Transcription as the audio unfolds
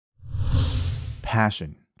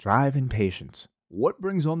passion, drive, and patience. What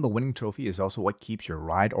brings home the winning trophy is also what keeps your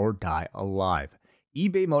ride or die alive.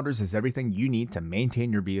 eBay Motors has everything you need to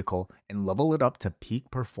maintain your vehicle and level it up to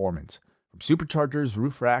peak performance. From superchargers,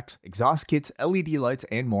 roof racks, exhaust kits, LED lights,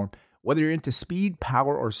 and more, whether you're into speed,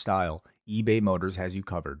 power, or style, eBay Motors has you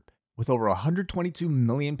covered. With over 122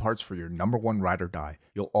 million parts for your number one ride or die,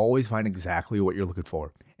 you'll always find exactly what you're looking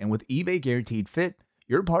for. And with eBay Guaranteed Fit,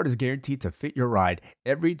 your part is guaranteed to fit your ride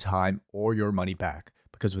every time or your money back.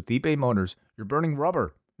 Because with eBay Motors, you're burning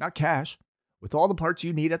rubber, not cash. With all the parts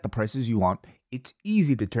you need at the prices you want, it's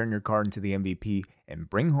easy to turn your car into the MVP and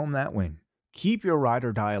bring home that win. Keep your ride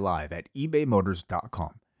or die alive at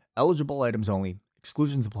ebaymotors.com. Eligible items only.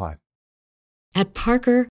 Exclusions apply. At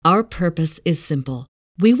Parker, our purpose is simple.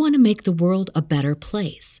 We want to make the world a better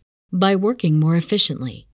place by working more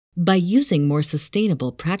efficiently, by using more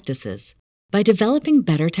sustainable practices, by developing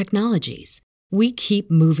better technologies. We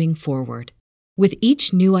keep moving forward. With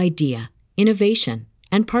each new idea, innovation,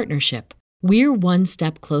 and partnership, we're one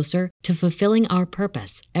step closer to fulfilling our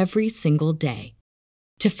purpose every single day.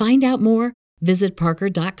 To find out more, visit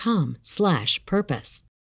parker.com/purpose.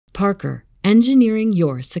 Parker, engineering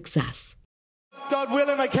your success. God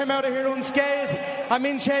willing, I came out of here unscathed. I'm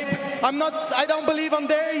in shape. I don't believe I'm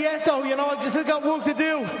there yet, though. I just still got work to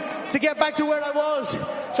do to get back to where I was.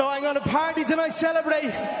 So I'm going to party tonight,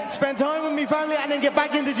 celebrate, spend time with my family, and then get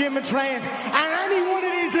back in the gym and train. And any one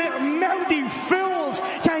of these little mouthy fools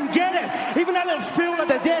can get it. Even that little fool at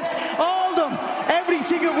the desk, all of them, every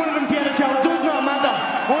single one of them can get a job. It does not matter.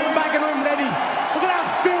 I'm back and I'm ready. Look at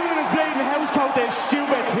that fool in his blading house coat, this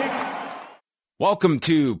stupid tick. Welcome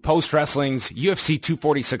to Post Wrestling's UFC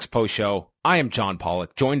 246 post show. I am John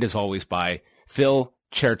Pollock, joined as always by Phil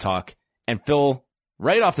Chairtalk. And Phil,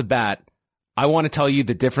 right off the bat, I want to tell you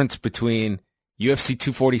the difference between UFC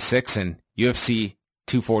 246 and UFC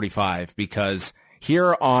 245, because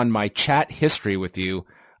here on my chat history with you,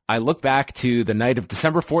 I look back to the night of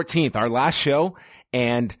December 14th, our last show,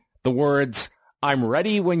 and the words, "I'm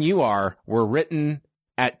ready when you are," were written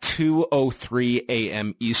at 2:03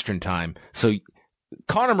 a.m. Eastern time. So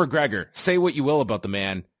Conor McGregor, say what you will about the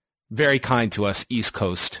man, very kind to us East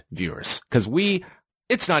Coast viewers, because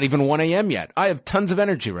it's not even 1 a.m. yet. I have tons of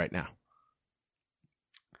energy right now.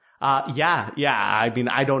 Yeah. I mean,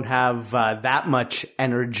 I don't have that much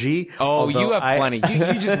energy. Oh, you have plenty.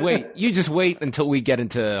 You just wait. You just wait until we get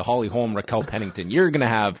into Holly Holm, Raquel Pennington. You're going to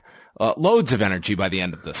have loads of energy by the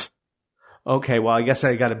end of this. Okay, well, I guess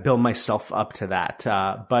I got to build myself up to that.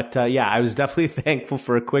 But yeah, I was definitely thankful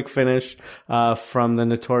for a quick finish from the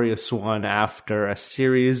Notorious One after a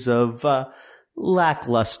series of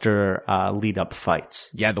lackluster lead-up fights.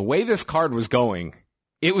 Yeah, the way this card was going,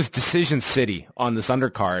 it was Decision City on this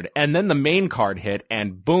undercard, and then the main card hit,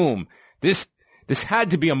 and boom, this had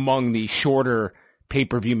to be among the shorter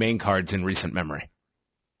pay-per-view main cards in recent memory.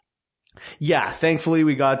 Yeah, thankfully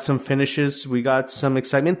we got some finishes. We got some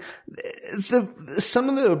excitement. Some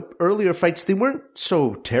of the earlier fights, they weren't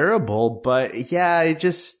so terrible, but yeah, it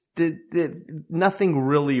just nothing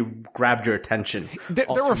really grabbed your attention.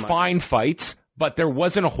 There were fine fights, but there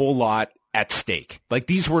wasn't a whole lot at stake. Like,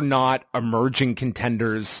 these were not emerging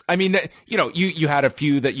contenders. I mean, you had a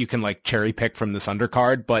few that you can like cherry pick from this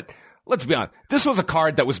undercard, but let's be honest, this was a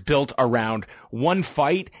card that was built around one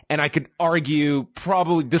fight, and I could argue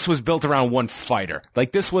probably this was built around one fighter.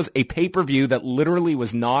 Like, this was a pay-per-view that literally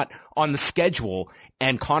was not on the schedule,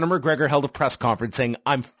 and Conor McGregor held a press conference saying,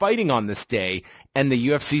 "I'm fighting on this day," and the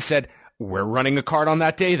UFC said, "We're running a card on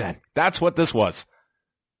that day then." That's what this was.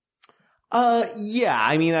 Yeah,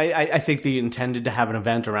 I mean, I think they intended to have an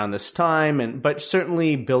event around this time, but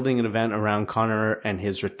certainly building an event around Conor and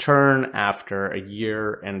his return after a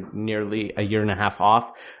year and nearly a year and a half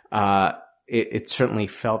off, it certainly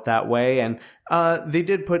felt that way. And they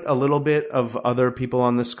did put a little bit of other people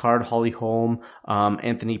on this card, Holly Holm,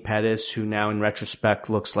 Anthony Pettis, who now in retrospect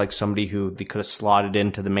looks like somebody who they could have slotted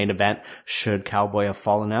into the main event should Cowboy have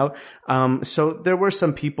fallen out. So there were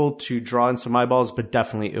some people to draw in some eyeballs, but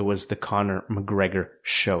definitely it was the Conor McGregor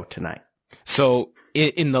show tonight. So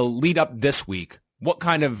in the lead up this week, what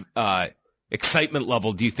kind of excitement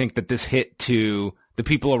level do you think that this hit to the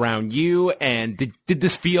people around you? And did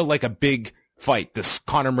this feel like a big fight, this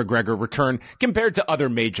Conor McGregor return, compared to other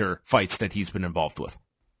major fights that he's been involved with?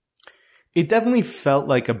 It definitely felt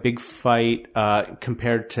like a big fight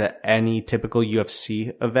compared to any typical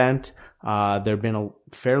UFC event. There have been a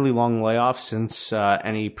fairly long layoff since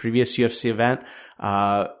any previous UFC event.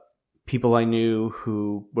 People I knew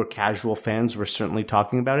who were casual fans were certainly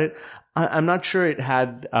talking about it. I'm not sure it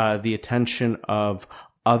had the attention of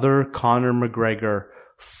other Conor McGregor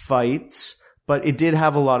fights, but it did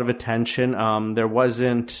have a lot of attention. There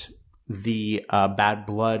wasn't the bad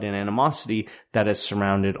blood and animosity that has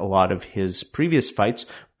surrounded a lot of his previous fights,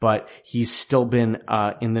 but he's still been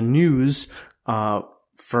in the news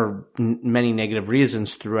for many negative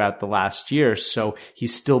reasons throughout the last year. So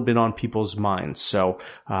he's still been on people's minds. So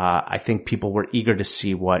I think people were eager to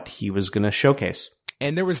see what he was going to showcase.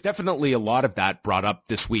 And there was definitely a lot of that brought up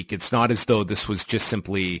this week. It's not as though this was just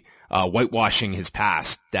simply whitewashing his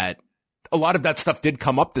past. That a lot of that stuff did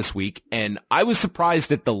come up this week. And I was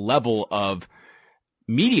surprised at the level of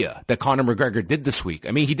media that Conor McGregor did this week.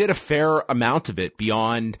 I mean, he did a fair amount of it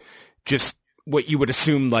beyond just what you would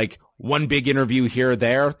assume, like one big interview here or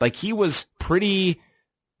there. Like, he was pretty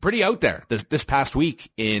out there this past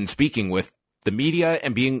week in speaking with the media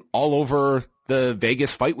and being all over the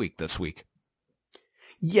Vegas fight week this week.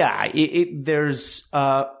 Yeah, there's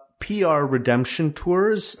PR redemption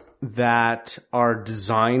tours that are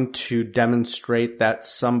designed to demonstrate that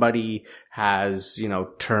somebody has,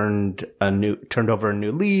 turned over a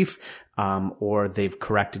new leaf, or they've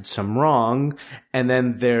corrected some wrong. And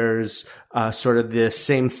then there's sort of the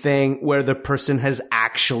same thing where the person has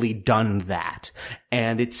actually done that.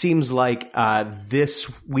 And it seems like this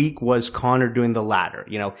week was Conor doing the latter.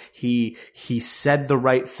 He said the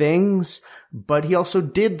right things, but he also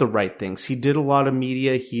did the right things. He did a lot of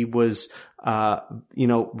media. He was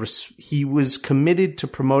he was committed to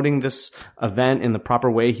promoting this event in the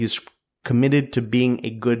proper way. He's committed to being a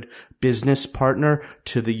good business partner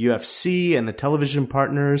to the UFC and the television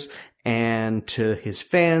partners and to his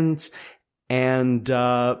fans. And,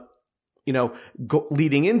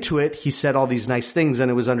 leading into it, he said all these nice things,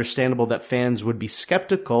 and it was understandable that fans would be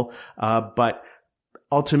skeptical. But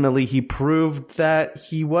ultimately, he proved that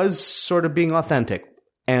he was sort of being authentic.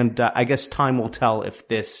 And I guess time will tell if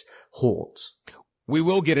this holds. We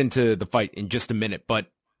will get into the fight in just a minute, but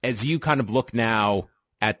as you kind of look now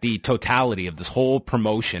at the totality of this whole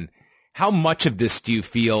promotion, how much of this do you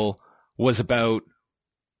feel was about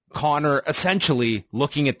Conor essentially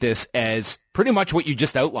looking at this as pretty much what you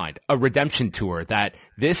just outlined, a redemption tour, that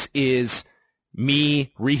this is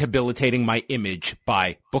me rehabilitating my image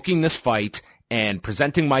by booking this fight and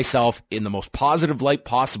presenting myself in the most positive light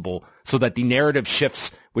possible so that the narrative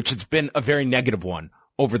shifts, which has been a very negative one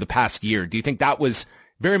over the past year? Do you think that was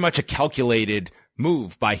very much a calculated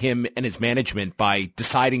move by him and his management by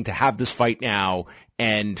deciding to have this fight now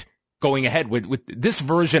and going ahead with this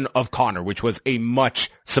version of Conor, which was a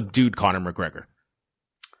much subdued Conor McGregor?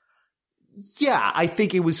 Yeah, I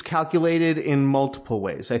think it was calculated in multiple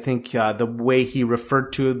ways. I think the way he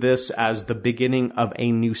referred to this as the beginning of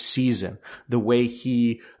a new season, the way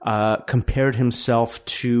he compared himself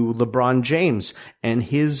to LeBron James and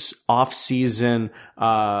his off-season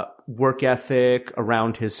work ethic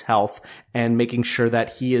around his health and making sure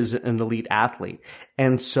that he is an elite athlete.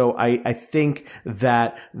 And so I think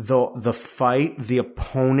that the fight, the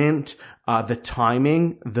opponent, the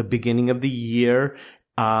timing, the beginning of the year,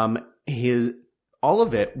 all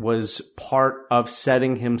of it was part of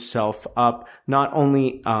setting himself up, not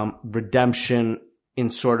only redemption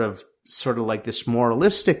in sort of like this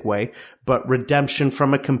moralistic way, but redemption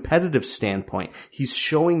from a competitive standpoint. He's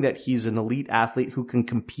showing that he's an elite athlete who can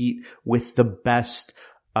compete with the best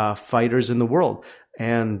fighters in the world.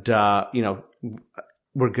 And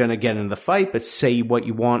we're going to get into the fight, but say what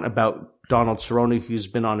you want about Donald Cerrone, who's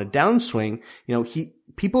been on a downswing.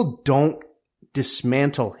 People don't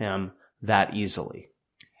dismantle him that easily.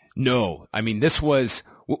 No, I mean,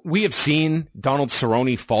 we have seen Donald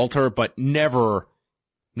Cerrone falter, but never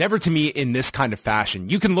to me in this kind of fashion.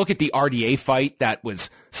 You can look at the RDA fight that was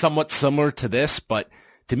somewhat similar to this, but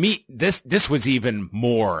to me, this was even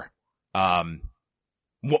more,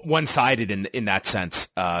 one-sided in that sense.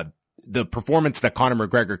 The performance that Conor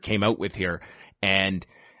McGregor came out with here, and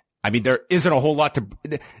I mean, there's not a whole lot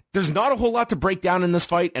to break down in this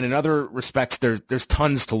fight, and in other respects, there's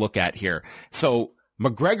tons to look at here. So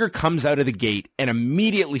McGregor comes out of the gate and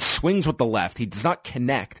immediately swings with the left. He does not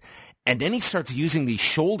connect, and then he starts using these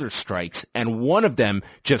shoulder strikes, and one of them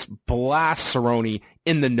just blasts Cerrone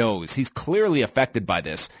in the nose. He's clearly affected by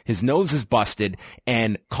this. His nose is busted,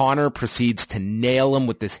 and Conor proceeds to nail him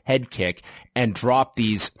with this head kick and drop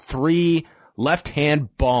these 3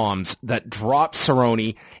 left-hand bombs that drop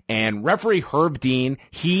Cerrone. And referee Herb Dean,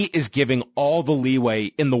 he is giving all the leeway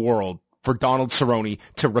in the world for Donald Cerrone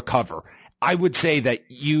to recover. I would say that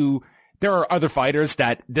there are other fighters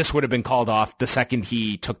that this would have been called off the second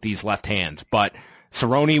he took these left hands, but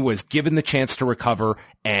Cerrone was given the chance to recover,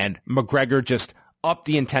 and McGregor just upped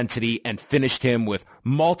the intensity and finished him with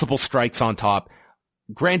multiple strikes on top.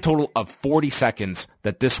 Grand total of 40 seconds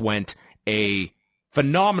that this went. A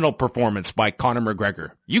phenomenal performance by Conor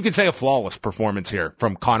McGregor. You could say a flawless performance here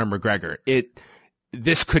from Conor McGregor.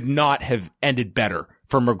 This could not have ended better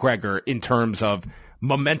for McGregor in terms of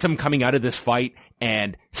momentum coming out of this fight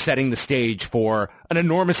and setting the stage for an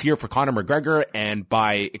enormous year for Conor McGregor and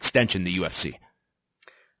by extension, the UFC.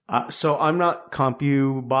 So I'm not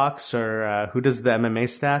CompuBox or who does the MMA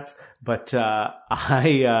stats, but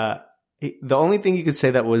the only thing you could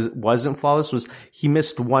say that wasn't flawless was he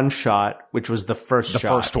missed one shot, which was the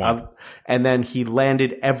first one. And then he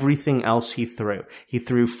landed everything else he threw. He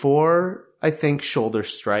threw 4, I think, shoulder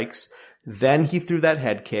strikes. Then he threw that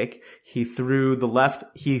head kick. He threw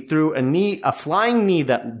he threw a flying knee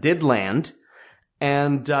that did land.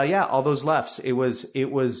 And, all those lefts. It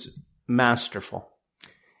was masterful.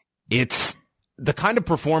 It's the kind of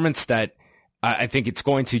performance that I think it's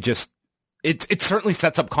going to it certainly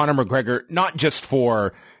sets up Conor McGregor, not just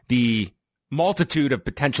for the multitude of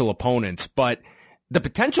potential opponents, but the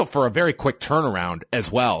potential for a very quick turnaround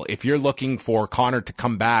as well. If you're looking for Conor to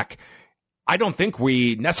come back, I don't think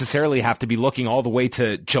we necessarily have to be looking all the way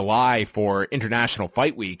to July for International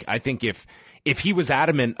Fight Week. I think if he was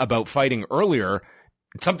adamant about fighting earlier,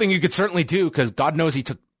 it's something you could certainly do because God knows he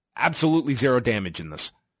took absolutely zero damage in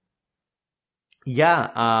this.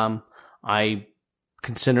 Yeah,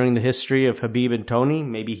 considering the history of Khabib and Tony,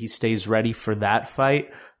 maybe he stays ready for that fight.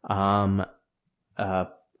 I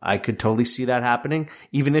could totally see that happening,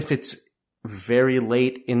 even if it's very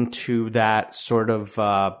late into that sort of,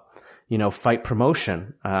 fight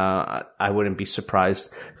promotion. I wouldn't be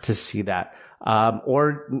surprised to see that.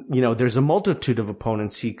 There's a multitude of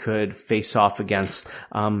opponents he could face off against.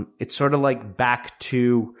 It's sort of like back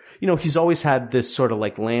to, he's always had this sort of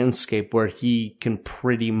like landscape where he can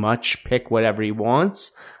pretty much pick whatever he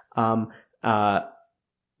wants.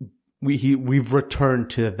 We've returned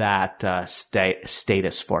to that,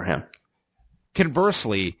 status for him.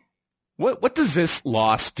 Conversely, what does this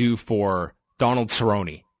loss do for Donald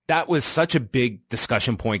Cerrone? That was such a big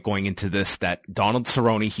discussion point going into this, that Donald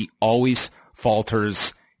Cerrone, he always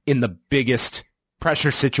falters in the biggest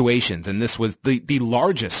pressure situations. And this was the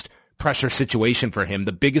largest pressure situation for him,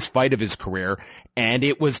 the biggest fight of his career. And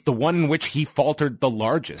it was the one in which he faltered the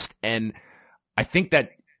largest. And I think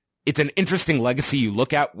that it's an interesting legacy you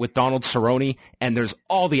look at with Donald Cerrone, and there's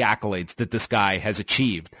all the accolades that this guy has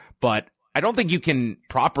achieved. But I don't think you can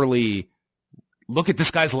properly look at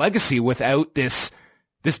this guy's legacy without this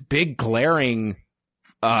big glaring,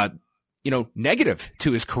 negative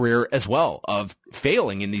to his career as well, of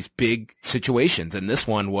failing in these big situations. And this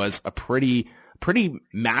one was a pretty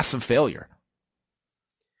massive failure.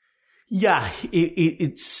 Yeah,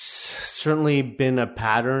 it's certainly been a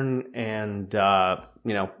pattern and,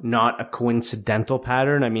 not a coincidental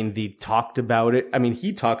pattern. I mean, he talks about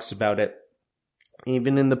it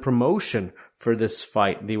even in the promotion for this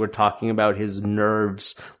fight. They were talking about his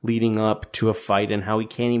nerves leading up to a fight and how he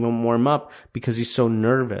can't even warm up because he's so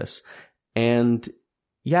nervous. And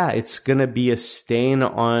yeah, it's going to be a stain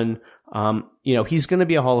on, he's going to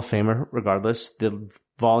be a Hall of Famer regardless. The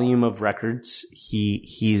volume of records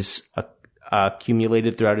he's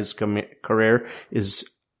accumulated throughout his career is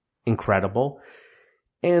incredible.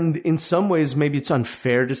 And in some ways, maybe it's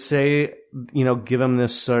unfair to say, give him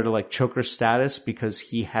this sort of like choker status because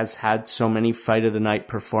he has had so many fight of the night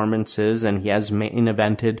performances and he has main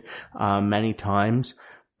evented many times.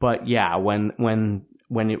 But yeah, when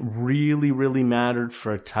it really, really mattered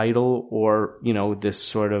for a title or, this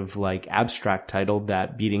sort of like abstract title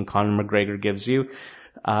that beating Conor McGregor gives you,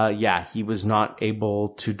 he was not able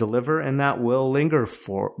to deliver, and that will linger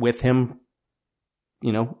with him,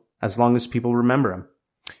 as long as people remember him.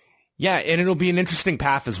 Yeah, and it'll be an interesting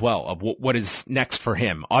path as well of what is next for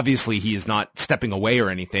him. Obviously, he is not stepping away or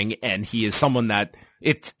anything, and he is someone that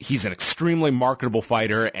he's an extremely marketable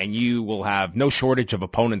fighter, and you will have no shortage of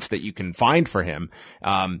opponents that you can find for him.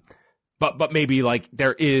 But maybe like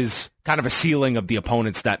there is kind of a ceiling of the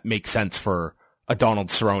opponents that make sense for a Donald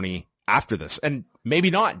Cerrone after this, and maybe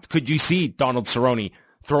not. Could you see Donald Cerrone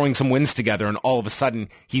throwing some wins together, and all of a sudden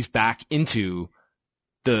he's back into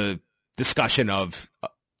the discussion of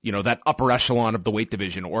that upper echelon of the weight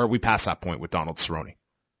division, or are we past that point with Donald Cerrone?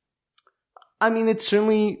 I mean, it's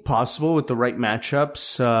certainly possible with the right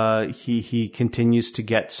matchups. He continues to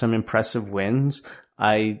get some impressive wins.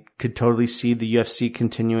 I could totally see the UFC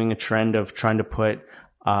continuing a trend of trying to put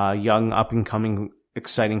young, up-and-coming,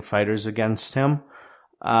 exciting fighters against him.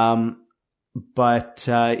 But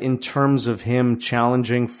in terms of him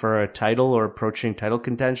challenging for a title or approaching title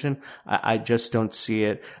contention, I just don't see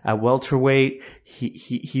it. At welterweight,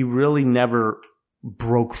 he really never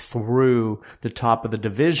broke through the top of the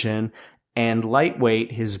division. And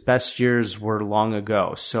lightweight, his best years were long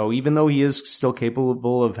ago. So even though he is still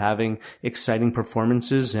capable of having exciting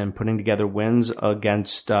performances and putting together wins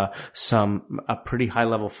against some pretty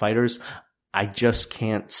high-level fighters, I just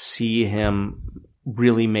can't see him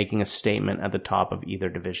really making a statement at the top of either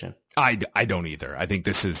division. I don't either. I think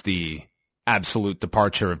this is the absolute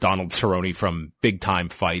departure of Donald Cerrone from big-time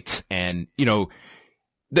fights. And, you know,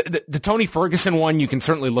 the Tony Ferguson one, you can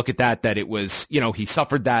certainly look at that it was, you know, he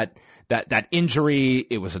suffered that injury.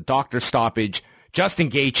 It was a doctor stoppage. Justin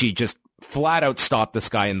Gaethje just flat out stopped this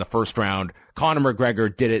guy in the first round. Conor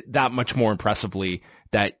McGregor did it that much more impressively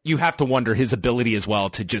that you have to wonder his ability as well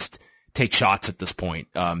to just take shots at this point.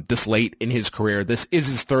 This late in his career, this is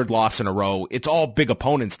his third loss in a row. It's all big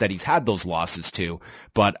opponents that he's had those losses to,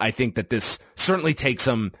 but I think that this certainly takes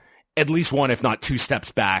him at least one, if not two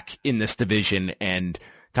steps back in this division and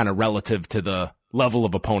kind of relative to the level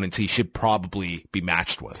of opponents he should probably be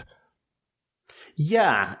matched with.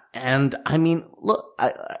 Yeah, and I mean, look,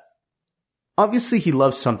 obviously he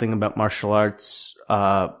loves something about martial arts,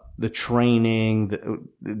 the training,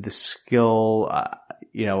 the skill.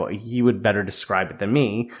 You know, he would better describe it than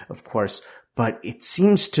me, of course, but it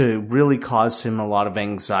seems to really cause him a lot of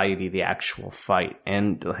anxiety, the actual fight.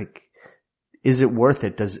 And like, is it worth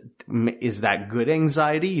it? Is that good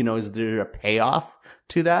anxiety? You know, is there a payoff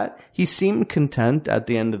to that? He seemed content at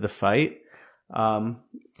the end of the fight.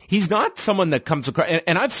 He's not someone that comes across,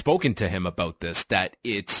 and I've spoken to him about this, that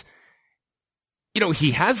it's, you know,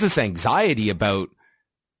 he has this anxiety about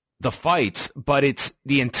the fights, but it's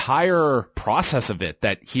the entire process of it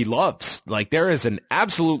that he loves. Like, there is an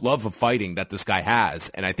absolute love of fighting that this guy has.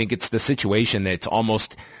 And I think it's the situation that's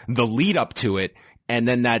almost the lead up to it. And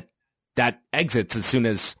then that exits as soon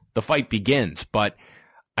as the fight begins. But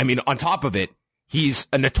I mean, on top of it, he's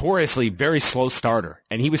a notoriously very slow starter,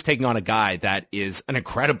 and he was taking on a guy that is an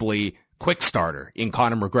incredibly quick starter in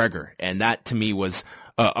Conor McGregor. And that to me was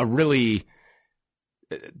a really,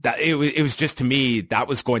 that it was just, to me, that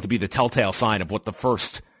was going to be the telltale sign of what the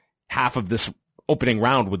first half of this opening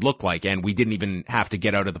round would look like. And we didn't even have to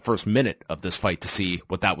get out of the first minute of this fight to see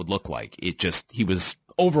what that would look like. He was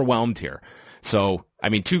overwhelmed here. So, I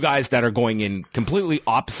mean, two guys that are going in completely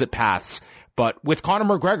opposite paths, but with Conor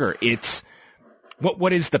McGregor, it's,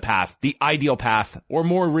 what is the path, the ideal path, or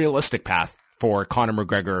more realistic path for Conor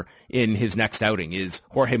McGregor in his next outing? Is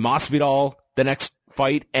Jorge Masvidal the next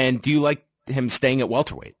fight? And do you like him staying at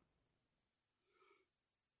welterweight?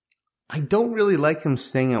 I don't really like him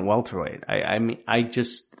staying at welterweight. I mean,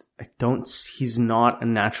 he's not a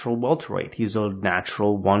natural welterweight. He's a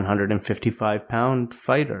natural 155-pound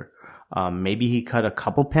fighter. Maybe he cut a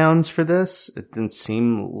couple pounds for this. It didn't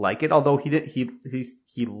seem like it, although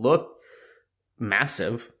he looked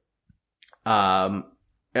massive,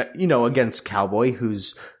 you know, against Cowboy,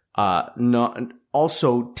 who's not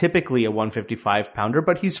also typically a 155 pounder,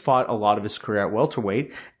 but he's fought a lot of his career at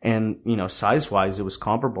welterweight, and, you know, size wise it was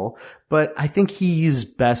comparable. But I think he's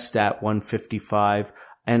best at 155,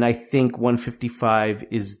 and I think 155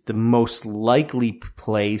 is the most likely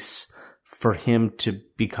place for him to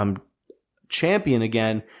become champion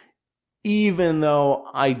again, even though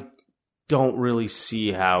I don't really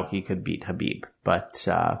see how he could beat Khabib. But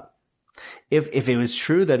if it was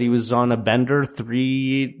true that he was on a bender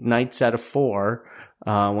 3 nights out of 4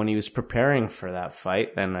 when he was preparing for that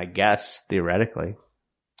fight, then I guess theoretically.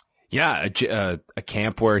 Yeah, a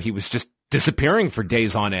camp where he was just disappearing for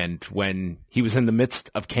days on end when he was in the midst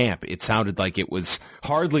of camp. It sounded like it was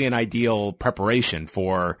hardly an ideal preparation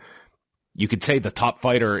for, you could say, the top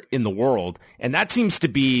fighter in the world. And that seems to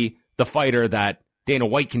be the fighter that Dana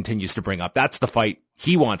White continues to bring up. That's the fight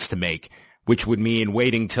he wants to make, which would mean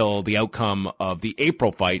waiting till the outcome of the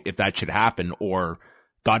April fight, if that should happen, or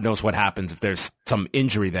God knows what happens if there's some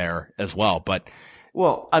injury there as well. But,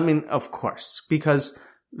 well, I mean, of course, because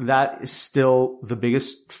that is still the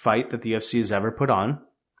biggest fight that the UFC has ever put on.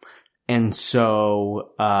 And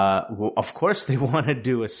so, well, of course they want to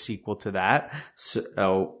do a sequel to that.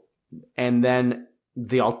 So, and then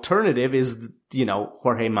the alternative is, you know,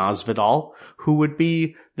 Jorge Masvidal, who would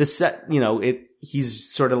be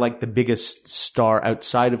he's sort of like the biggest star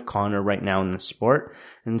outside of Conor right now in the sport.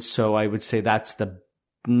 And so I would say that's the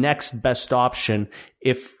next best option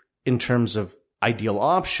if, in terms of ideal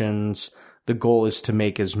options, the goal is to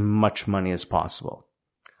make as much money as possible.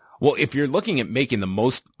 Well, if you're looking at making the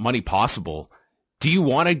most money possible, do you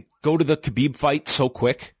want to go to the Khabib fight so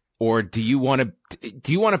quick? Or do you want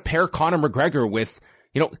to pair Conor McGregor with,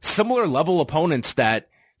 you know, similar level opponents that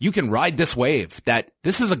you can ride this wave, that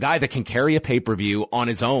this is a guy that can carry a pay-per-view on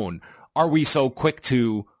his own? Are we so quick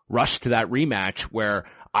to rush to that rematch where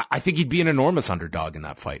I think he'd be an enormous underdog in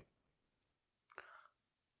that fight?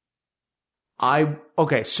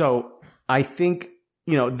 So I think,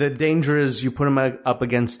 the danger is you put him up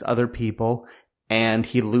against other people and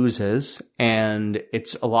he loses, and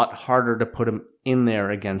it's a lot harder to put him in there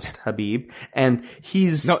against Khabib. And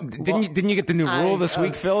he's didn't you get the new rule this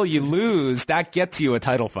week, Phil? You lose, that gets you a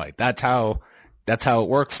title fight. That's how it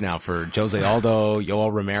works now for Jose Aldo,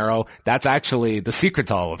 Yoel Romero. That's actually the secret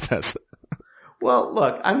to all of this. Well,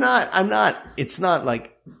 look, I'm not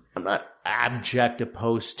abject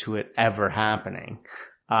opposed to it ever happening.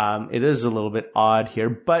 It is a little bit odd here,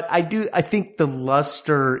 but I think the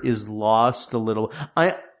luster is lost a little.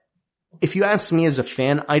 If you ask me as a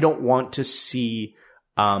fan, I don't want to see,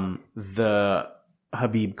 the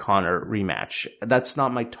Khabib Conor rematch. That's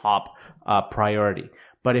not my top, priority.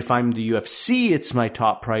 But if I'm the UFC, it's my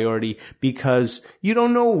top priority because you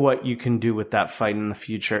don't know what you can do with that fight in the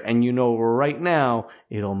future. And right now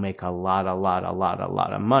it'll make a lot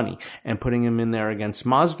of money. And putting him in there against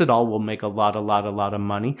Masvidal will make a lot of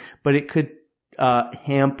money, but it could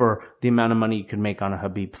hamper the amount of money you could make on a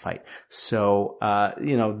Khabib fight. So,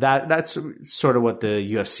 that's sort of what the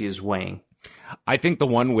UFC is weighing. I think the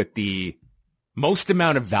one with the most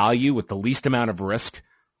amount of value with the least amount of risk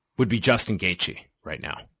would be Justin Gaethje right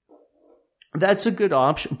now. That's a good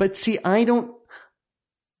option. But see, I don't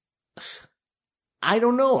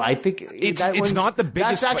know. I think it's not the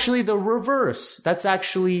biggest. That's actually the reverse. That's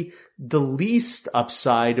actually the least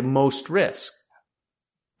upside, most risk.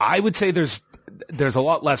 I would say there's a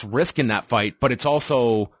lot less risk in that fight, but it's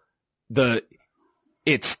also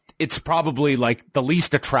it's probably like the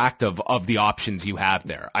least attractive of the options you have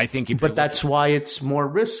there. I think but that's why it's more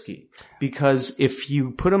risky, because if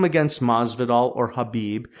you put him against Masvidal or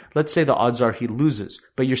Khabib, let's say the odds are he loses,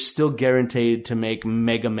 but you're still guaranteed to make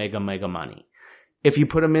mega money. If you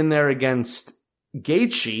put him in there against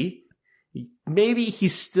Gaethje, maybe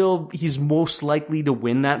he's most likely to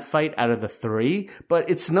win that fight out of the three, but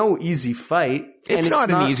it's no easy fight. It's not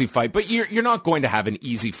an easy fight, but you're not going to have an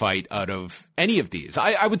easy fight out of any of these.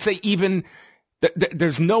 I would say even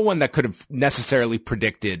there's no one that could have necessarily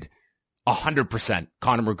predicted 100%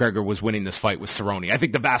 Conor McGregor was winning this fight with Cerrone. I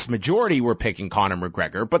think the vast majority were picking Conor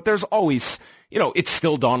McGregor, but there's always, it's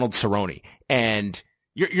still Donald Cerrone, and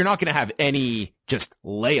you're not going to have any just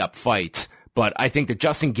layup fights. But I think that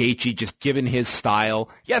Justin Gaethje, just given his style,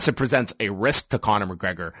 yes, it presents a risk to Conor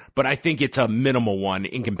McGregor, but I think it's a minimal one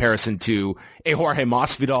in comparison to a Jorge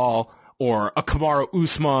Masvidal or a Kamaru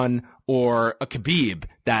Usman or a Khabib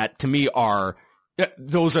that to me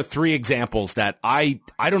those are three examples that I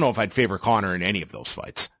don't know if I'd favor Conor in any of those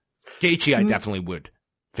fights. Gaethje, I definitely would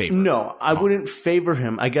favor. No, I wouldn't favor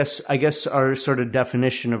him. I guess our sort of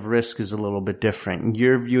definition of risk is a little bit different.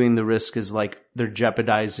 You're viewing the risk as like they're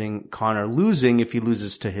jeopardizing Conor losing if he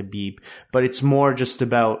loses to Khabib, but it's more just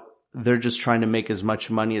about they're just trying to make as much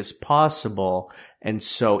money as possible. And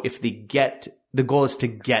so if the goal is to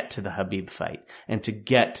get to the Khabib fight and to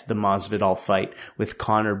get to the Masvidal fight with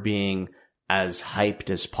Conor being as hyped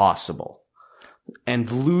as possible. And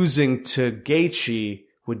losing to Gaethje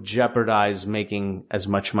would jeopardize making as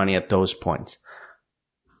much money at those points.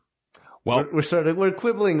 Well, we're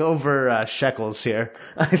quibbling over shekels here.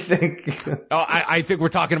 I think. I think we're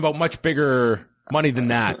talking about much bigger money than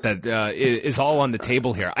that. That is all on the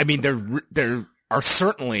table here. I mean, there are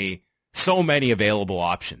certainly so many available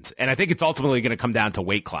options, and I think it's ultimately going to come down to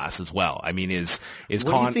weight class as well. I mean, what do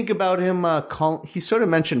you think about him? He sort of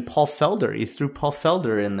mentioned Paul Felder. He threw Paul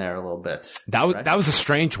Felder in there a little bit. That was a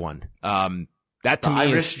strange one. That to me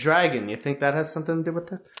Irish Dragon. You think that has something to do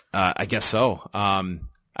with it? I guess so.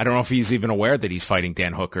 I don't know if he's even aware that he's fighting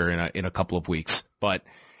Dan Hooker in a couple of weeks. But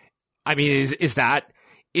I mean, is that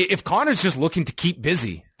if Conor's just looking to keep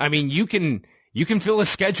busy? I mean, you can fill a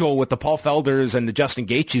schedule with the Paul Felders and the Justin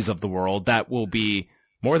Gaethjes of the world that will be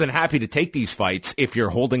more than happy to take these fights if you're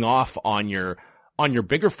holding off on your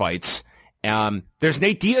bigger fights. There's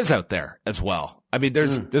Nate Diaz out there as well. I mean,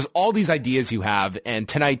 there's all these ideas you have, and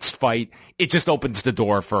tonight's fight, it just opens the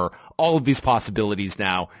door for all of these possibilities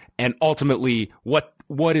now. And ultimately, what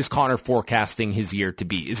is Conor forecasting his year to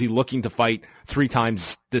be? Is he looking to fight 3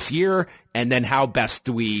 times this year? And then how best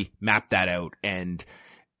do we map that out? And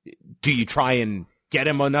do you try and get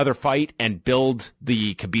him another fight and build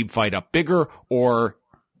the Khabib fight up bigger, or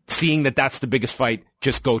seeing that that's the biggest fight,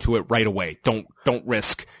 just go to it right away? Don't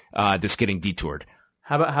risk this getting detoured.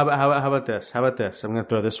 How about this? I'm going to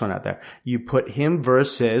throw this one out there. You put him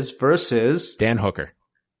versus Dan Hooker,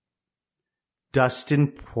 Dustin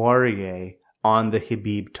Poirier on the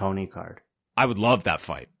Khabib Tony card. I would love that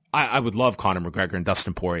fight. I would love Conor McGregor and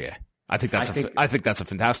Dustin Poirier. I think that's a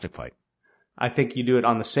fantastic fight. I think you do it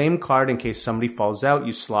on the same card in case somebody falls out.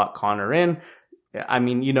 You slot Conor in. I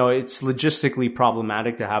mean, it's logistically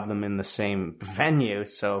problematic to have them in the same venue.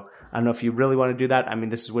 So I don't know if you really want to do that. I mean,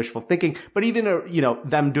 this is wishful thinking, but even,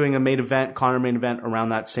 them doing a Conor main event around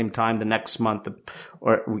that same time the next month,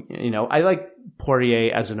 or, I like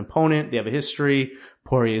Poirier as an opponent. They have a history.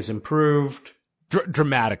 Poirier's improved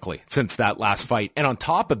dramatically since that last fight. And on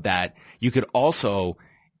top of that, you could also,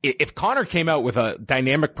 if Conor came out with a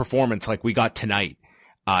dynamic performance like we got tonight,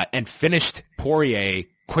 and finished Poirier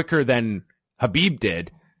quicker than Khabib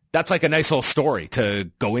did, that's like a nice little story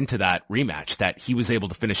to go into that rematch, that he was able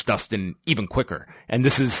to finish Dustin even quicker. And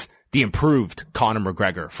this is the improved Conor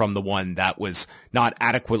McGregor from the one that was not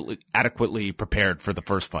adequately prepared for the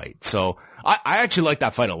first fight. So I actually like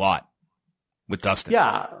that fight a lot with Dustin.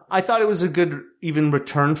 Yeah, I thought it was a good even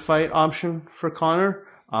return fight option for Conor.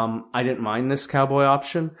 I didn't mind this Cowboy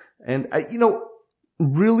option. And,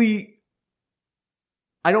 really,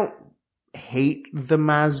 I don't hate the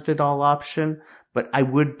Masvidal option, but I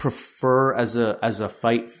would prefer as a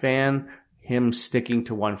fight fan him sticking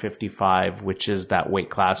to 155, which is that weight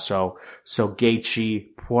class. So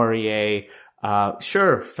Gaethje, Poirier,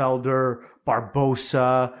 sure, Felder,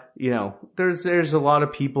 Barbosa, there's a lot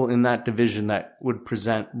of people in that division that would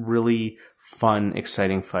present really fun,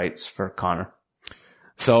 exciting fights for Conor.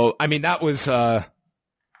 So, I mean, that was the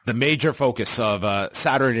major focus of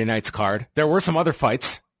Saturday night's card. There were some other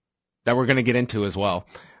fights that we're going to get into as well.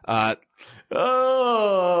 What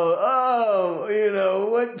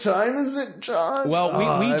time is it, John?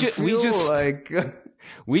 Well,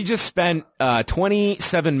 we just spent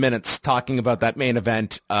 27 minutes talking about that main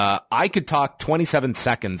event. I could talk 27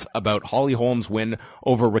 seconds about Holly Holm's win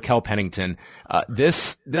over Raquel Pennington.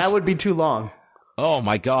 That would be too long. Oh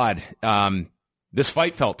my God. This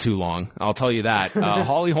fight felt too long. I'll tell you that.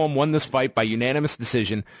 Holly Holm won this fight by unanimous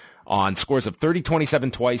decision on scores of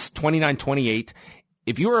 30-27 twice, 29-28.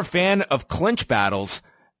 If you were a fan of clinch battles,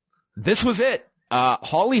 this was it.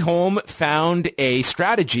 Holly Holm found a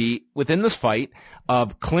strategy within this fight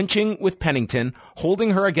of clinching with Pennington,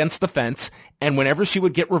 holding her against the fence, and whenever she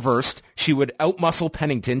would get reversed, she would outmuscle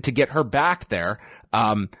Pennington to get her back there.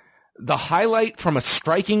 The highlight from a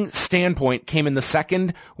striking standpoint came in the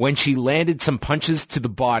second when she landed some punches to the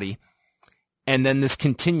body, and then this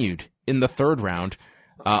continued in the third round.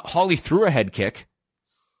 Holly threw a head kick,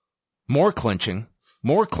 more clinching,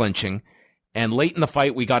 and late in the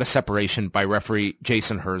fight, we got a separation by referee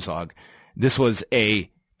Jason Herzog. This was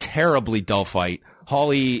a terribly dull fight.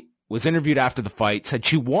 Holly was interviewed after the fight, said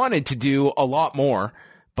she wanted to do a lot more,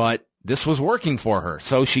 but this was working for her,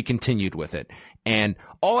 so she continued with it. And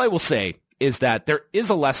all I will say is that there is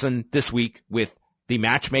a lesson this week with the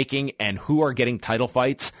matchmaking and who are getting title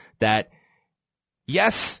fights, that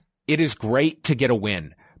yes, it is great to get a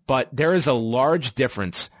win, but there is a large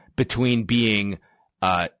difference between being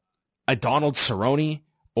a Donald Cerrone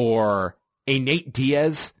or a Nate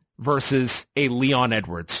Diaz versus a Leon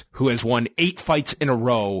Edwards, who has won 8 fights in a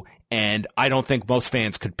row, and I don't think most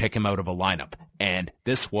fans could pick him out of a lineup. And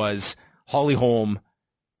this was Holly Holm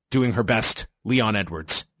doing her best Leon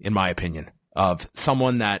Edwards, in my opinion, of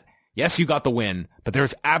someone that, yes, you got the win, but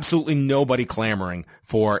there's absolutely nobody clamoring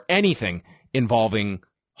for anything involving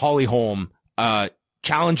Holly Holm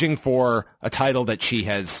challenging for a title that she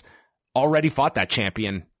has already fought that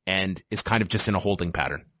champion and is kind of just in a holding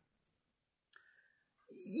pattern.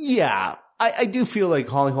 Yeah, I do feel like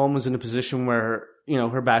Holly Holm was in a position where,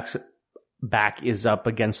 her back is up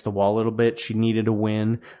against the wall a little bit. She needed a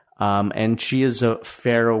win. And she is a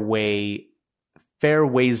fair ways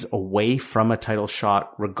away from a title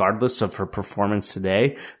shot, regardless of her performance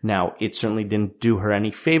today. Now, it certainly didn't do her any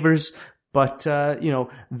favors, but,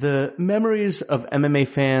 the memories of MMA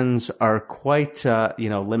fans are quite,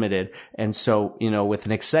 limited. And so, with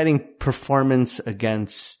an exciting performance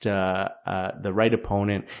against, the right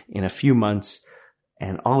opponent in a few months,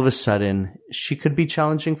 and all of a sudden, she could be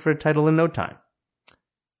challenging for a title in no time.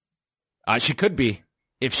 She could be.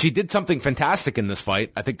 If she did something fantastic in this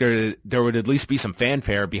fight, I think there would at least be some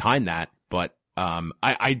fanfare behind that. But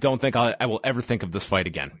I don't think I will ever think of this fight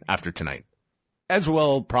again after tonight, as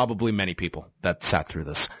will probably many people that sat through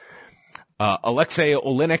this. Alexei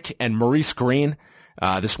Oleinik and Maurice Green.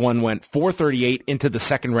 This one went 4:38 into the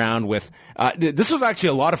second round with, this was actually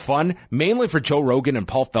a lot of fun, mainly for Joe Rogan and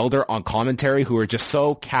Paul Felder on commentary, who are just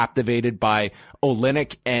so captivated by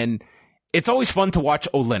Oleinik. And it's always fun to watch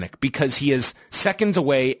Oleinik because he is seconds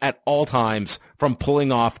away at all times from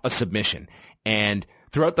pulling off a submission. And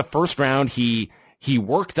throughout the first round, he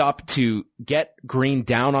worked up to get Green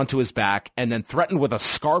down onto his back and then threatened with a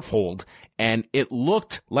scarf hold. And it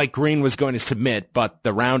looked like Green was going to submit, but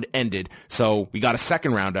the round ended. So we got a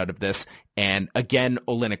second round out of this. And again,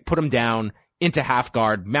 Oleinik put him down into half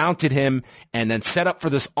guard, mounted him, and then set up for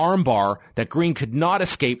this armbar that Green could not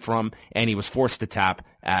escape from, and he was forced to tap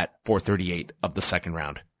at 4:38 of the second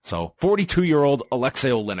round. So 42-year-old Alexei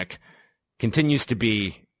Oleinik continues to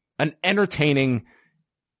be an entertaining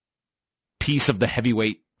piece of the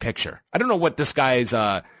heavyweight picture. I don't know what this guy's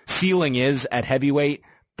ceiling is at heavyweight,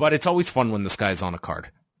 but it's always fun when this guy's on a card.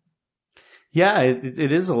 Yeah,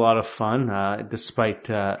 it is a lot of fun, despite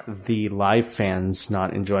the live fans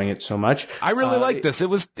not enjoying it so much. I really like this. It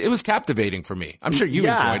was captivating for me. I'm sure you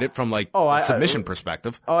enjoyed it from a submission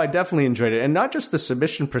perspective. Oh, I definitely enjoyed it. And not just the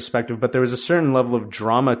submission perspective, but there was a certain level of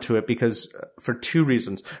drama to it because for two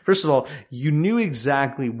reasons. First of all, you knew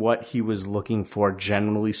exactly what he was looking for,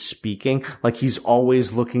 generally speaking. Like he's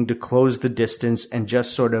always looking to close the distance and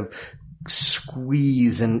just sort of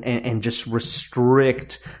squeeze and just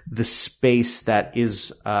restrict the space that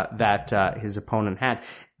is his opponent had.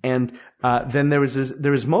 And then there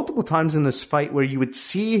was multiple times in this fight where you would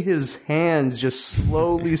see his hands just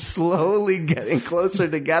slowly getting closer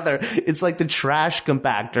together. It's like the trash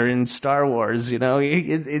compactor in Star Wars, you know.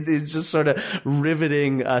 It's just sort of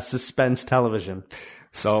riveting suspense television.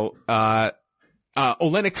 So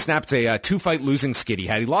Oleinik snapped a 2-fight losing skid he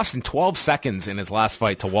had. He lost in 12 seconds in his last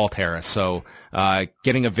fight to Walt Harris. So,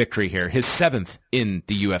 getting a victory here. His 7th in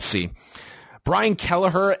the UFC. Brian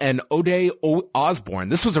Kelleher and Ode Osborne.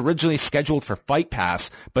 This was originally scheduled for Fight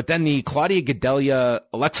Pass, but then the Claudia Gadelha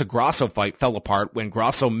Alexa Grasso fight fell apart when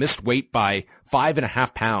Grasso missed weight by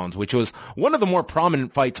 5.5 pounds, which was one of the more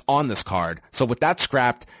prominent fights on this card. So with that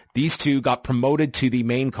scrapped, these two got promoted to the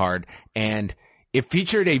main card, and it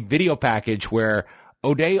featured a video package where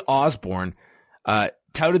Ode Osborne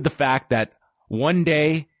touted the fact that one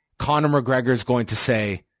day Conor McGregor is going to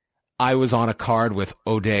say, "I was on a card with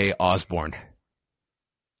Ode Osborne."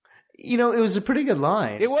 You know, it was a pretty good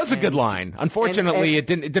line. It was a good line. Unfortunately, it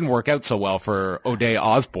didn't work out so well for Ode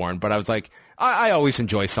Osborne, but I was like, I always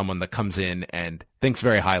enjoy someone that comes in and thinks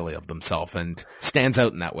very highly of themselves and stands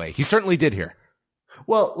out in that way. He certainly did here.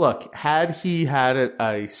 Well, look, had he had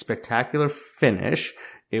a spectacular finish,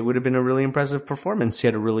 it would have been a really impressive performance. He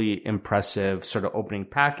had a really impressive sort of opening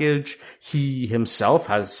package. He himself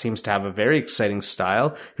seems to have a very exciting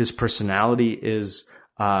style. His personality is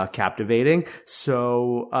captivating.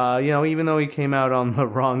 So, even though he came out on the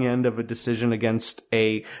wrong end of a decision against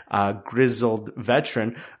a grizzled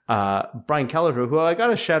veteran, Brian Kelleher, who I got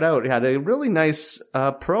to shout out, had a really nice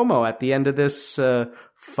promo at the end of this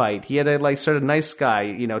fight. He had a sort of nice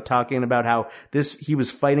guy, talking about how he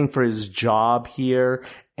was fighting for his job here,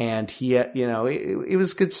 and it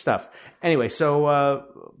was good stuff. Anyway, so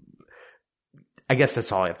I guess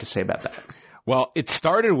that's all I have to say about that. Well, it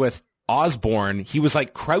started with Osborne. He was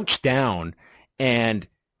crouched down and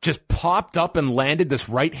just popped up and landed this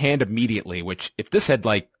right hand immediately, which if this had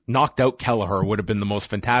knocked out Kelleher would have been the most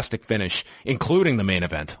fantastic finish, including the main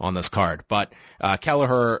event on this card. But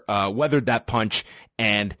Kelleher weathered that punch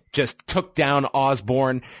and just took down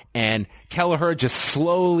Osborne, and Kelleher just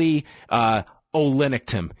slowly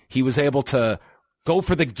Oleinik'd him. He was able to go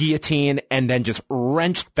for the guillotine and then just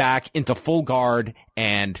wrenched back into full guard,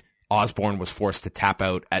 and Osborne was forced to tap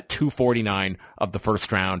out at 2:49 of the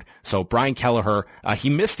first round. So Brian Kelleher, he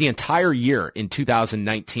missed the entire year in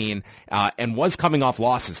 2019 and was coming off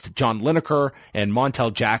losses to John Lineker and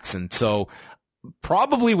Montel Jackson. So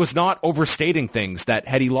probably was not overstating things, that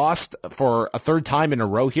had he lost for a third time in a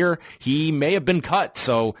row here, he may have been cut.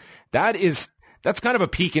 So that's kind of a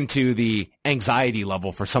peek into the anxiety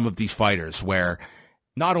level for some of these fighters, where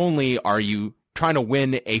not only are you trying to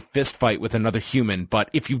win a fist fight with another human, but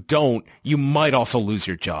if you don't, you might also lose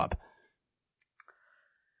your job.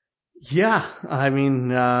 Yeah, I mean,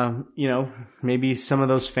 maybe some of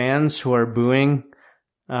those fans who are booing,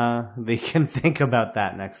 they can think about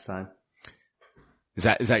that next time. Is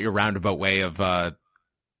that your roundabout way of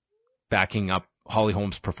backing up Holly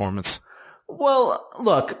Holm's performance? Well,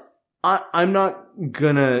 look, I'm not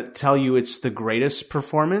gonna tell you it's the greatest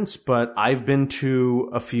performance, but I've been to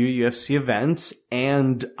a few UFC events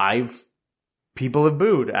and people have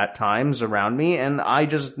booed at times around me, and I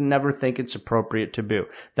just never think it's appropriate to boo.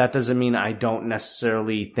 That doesn't mean I don't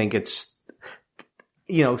necessarily think it's,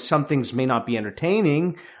 some things may not be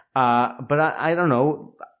entertaining, but I don't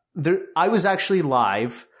know. I was actually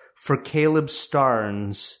live for Caleb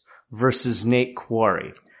Starnes versus Nate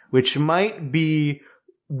Quarry, which might be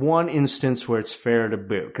one instance where it's fair to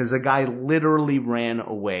boo, because the guy literally ran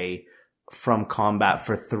away from combat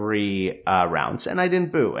for 3 rounds, and I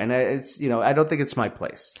didn't boo. And it's, I don't think it's my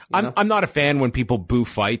place. I'm not a fan when people boo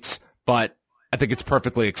fights, but I think it's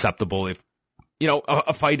perfectly acceptable if,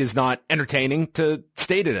 a fight is not entertaining, to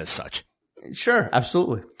state it as such. Sure.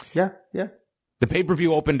 Absolutely. Yeah. The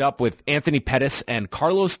pay-per-view opened up with Anthony Pettis and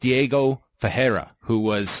Carlos Diego Ferreira, who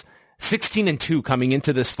was 16-2 coming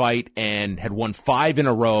into this fight and had won 5 in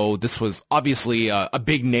a row. This was obviously a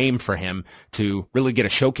big name for him to really get a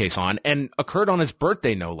showcase on, and occurred on his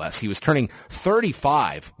birthday, no less. He was turning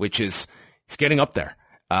 35, which is, he's getting up there.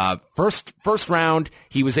 First round,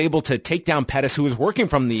 he was able to take down Pettis, who was working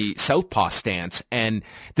from the southpaw stance, and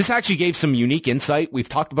this actually gave some unique insight. We've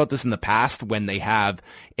talked about this in the past when they have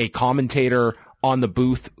a commentator on the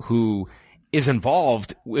booth who is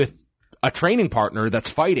involved with a training partner that's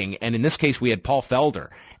fighting, and in this case we had Paul Felder,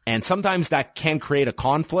 and sometimes that can create a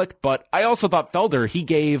conflict, but I also thought Felder, he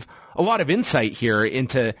gave a lot of insight here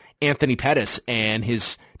into Anthony Pettis and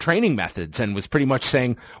his training methods, and was pretty much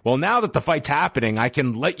saying, well, now that the fight's happening, I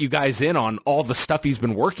can let you guys in on all the stuff he's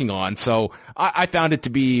been working on. So I found it to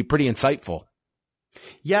be pretty insightful.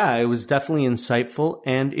 Yeah, it was definitely insightful,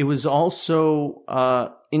 and it was also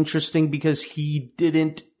interesting because he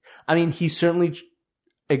certainly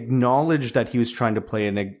acknowledged that he was trying to play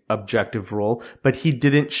an objective role, but he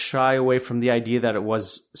didn't shy away from the idea that it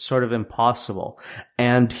was sort of impossible.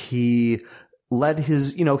 And he let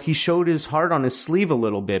he showed his heart on his sleeve a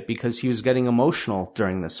little bit because he was getting emotional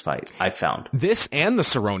during this fight, I found. This and the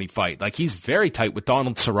Cerrone fight, like, he's very tight with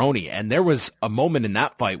Donald Cerrone, and there was a moment in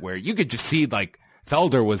that fight where you could just see, like,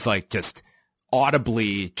 Felder was, like, just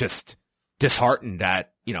audibly just disheartened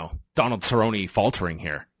at, Donald Cerrone faltering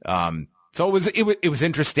here. So it was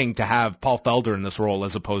interesting to have Paul Felder in this role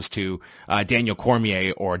as opposed to Daniel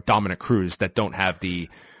Cormier or Dominic Cruz that don't have the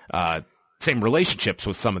same relationships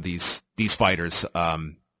with some of these fighters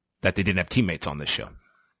that they didn't have teammates on this show.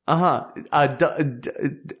 Felder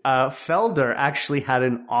actually had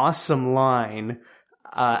an awesome line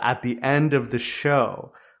at the end of the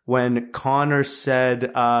show when Conor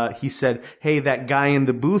said, he said, hey, that guy in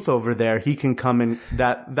the booth over there, he can come and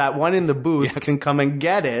that one in the booth can come and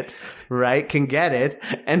get it, right? Can get it.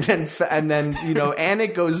 And then,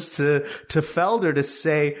 Anik goes to Felder to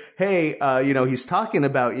say, hey, he's talking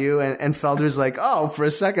about you. And Felder's like, oh, for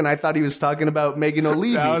a second, I thought he was talking about Megan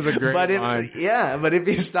O'Leary. That was a great line. But if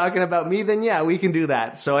he's talking about me, then yeah, we can do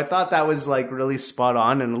that. So I thought that was like really spot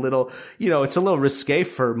on and a little, it's a little risque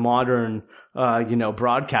for modern,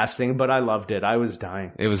 broadcasting, but I loved it. I was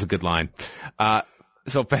dying. It was a good line.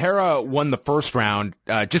 So Ferreira won the first round,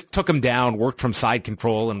 just took him down, worked from side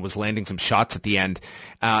control, and was landing some shots at the end.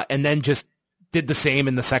 And then just did the same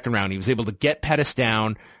in the second round. He was able to get Pettis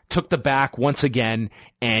down, took the back once again,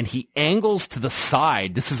 and he angles to the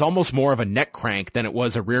side. This is almost more of a neck crank than it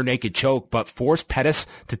was a rear naked choke, but forced Pettis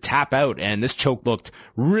to tap out. And this choke looked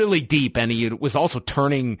really deep, and he was also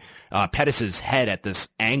turning Pettis's head at this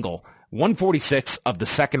angle. 146 of the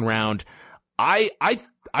second round. I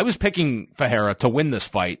was picking Ferreira to win this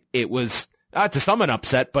fight. It was to some an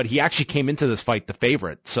upset, but he actually came into this fight the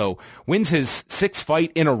favorite. So wins his 6th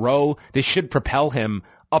fight in a row. This should propel him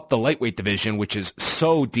up the lightweight division, which is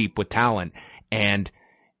so deep with talent. And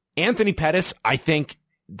Anthony Pettis, I think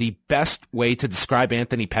the best way to describe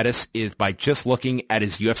Anthony Pettis is by just looking at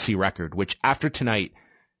his UFC record, which after tonight,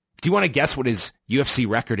 do you want to guess what his UFC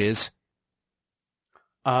record is?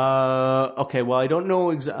 Okay, well, I don't know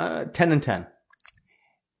 10-10.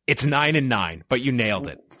 It's 9-9, but you nailed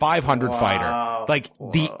it. 500 fighter. Like,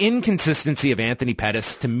 the inconsistency of Anthony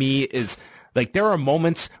Pettis to me is, like, there are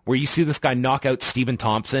moments where you see this guy knock out Stephen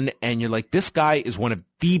Thompson and you're like, this guy is one of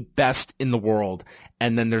the best in the world.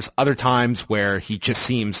 And then there's other times where he just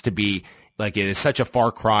seems to be like, it is such a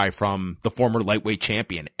far cry from the former lightweight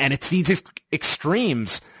champion. And it's these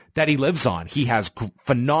extremes that he lives on. He has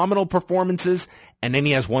phenomenal performances, and then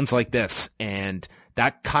he has ones like this, and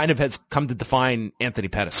that kind of has come to define Anthony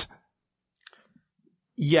Pettis.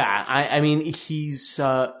 Yeah, I mean, he's,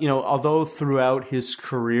 although throughout his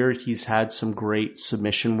career he's had some great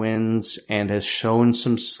submission wins and has shown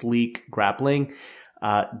some sleek grappling,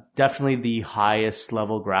 definitely the highest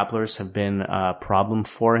level grapplers have been a problem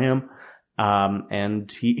for him.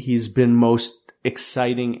 And he's been most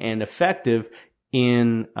exciting and effective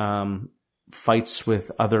in fights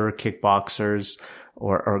with other kickboxers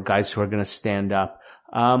or guys who are going to stand up.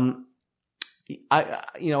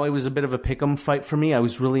 It was a bit of a pick'em fight for me. I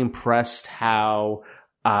was really impressed how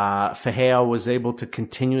Ferreira was able to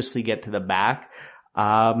continuously get to the back.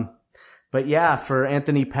 But yeah, for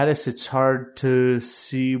Anthony Pettis, it's hard to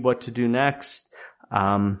see what to do next.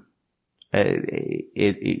 He's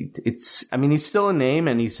still a name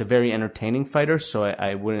and he's a very entertaining fighter, so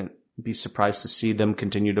I wouldn't be surprised to see them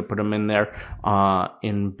continue to put him in there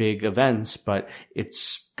in big events, but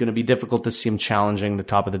it's going to be difficult to see him challenging the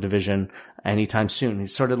top of the division anytime soon.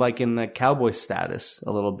 He's sort of like in the Cowboy status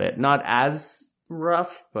a little bit. Not as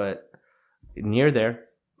rough, but near there.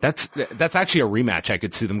 That's actually a rematch I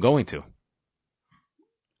could see them going to.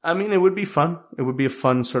 I mean, it would be fun. It would be a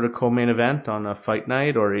fun sort of co-main event on a fight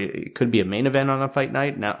night, or it could be a main event on a fight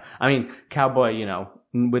night. Now, I mean, Cowboy,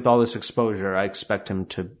 with all this exposure, I expect him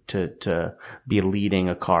to be leading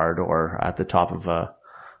a card or at the top of a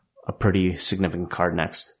pretty significant card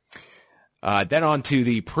next. Then on to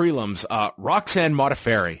the prelims. Roxanne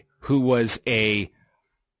Modafferi, who was a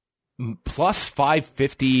plus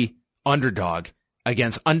 550 underdog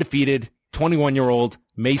against undefeated 21-year-old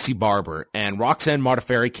Maycee Barber. And Roxanne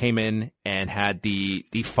Modafferi came in and had the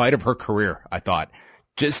fight of her career, I thought.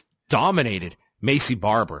 Just dominated Maycee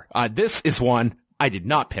Barber. This is one I did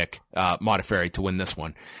not pick Modafferi to win this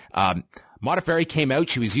one. Modafferi came out.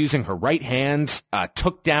 She was using her right hands,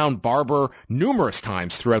 took down Barber numerous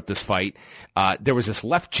times throughout this fight. There was this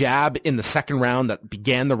left jab in the second round that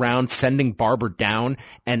began the round, sending Barber down.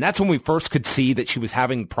 And that's when we first could see that she was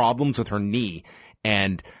having problems with her knee.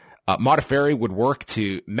 And Modafferi would work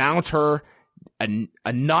to mount her,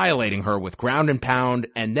 annihilating her with ground and pound,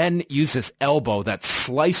 and then use this elbow that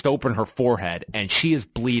sliced open her forehead, and she is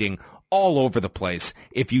bleeding all over the place.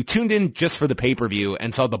 If you tuned in just for the pay-per-view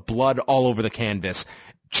and saw the blood all over the canvas,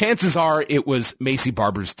 chances are it was Maycee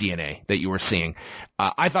Barber's DNA that you were seeing.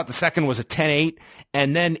 I thought the second was a 10-8,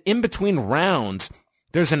 and then in between rounds,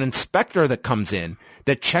 there's an inspector that comes in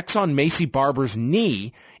that checks on Maycee Barber's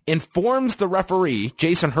knee, informs the referee,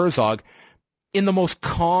 Jason Herzog, in the most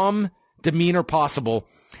calm demeanor possible.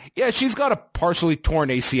 Yeah, she's got a partially torn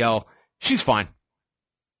ACL. She's fine.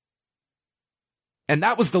 And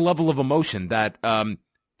that was the level of emotion that,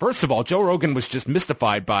 first of all, Joe Rogan was just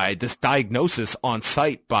mystified by this diagnosis on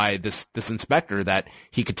site by this inspector that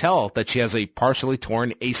he could tell that she has a partially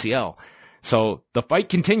torn ACL. So the fight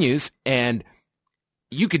continues, and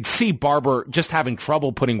you could see Barber just having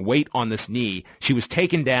trouble putting weight on this knee. She was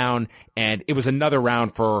taken down, and it was another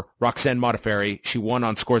round for Roxanne Modafferi. She won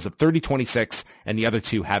on scores of 30-26, and the other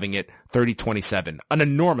two having it 30-27. An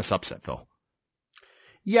enormous upset, Phil.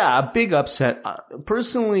 Yeah, a big upset.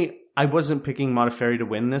 Personally, I wasn't picking Modafferi to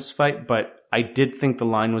win this fight, but I did think the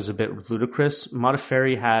line was a bit ludicrous.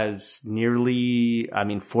 Modafferi has nearly,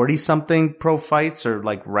 40-something pro fights, or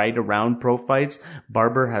like right around pro fights.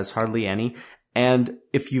 Barber has hardly any. And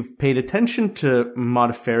if you've paid attention to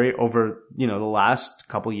Modafferi over, the last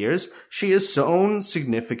couple years, she has shown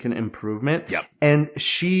significant improvement. Yep. And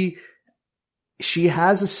she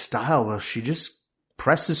has a style where she just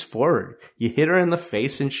presses forward. You hit her in the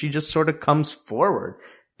face and she just sort of comes forward.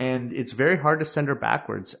 And it's very hard to send her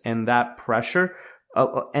backwards. And that pressure,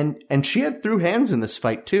 and she had through hands in this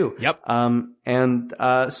fight too. Yep.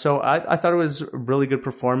 So I thought it was a really good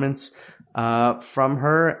performance, from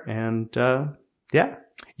her. And, yeah.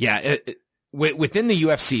 Yeah. Within the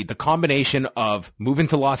UFC, the combination of moving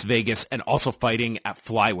to Las Vegas and also fighting at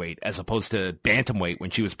flyweight as opposed to bantamweight when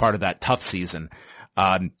she was part of that tough season,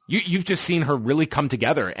 you've just seen her really come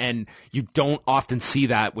together, and you don't often see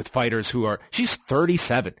that with fighters she's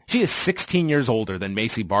 37. She is 16 years older than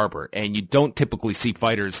Maycee Barber, and you don't typically see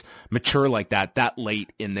fighters mature like that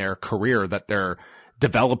late in their career, that they're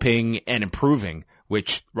developing and improving,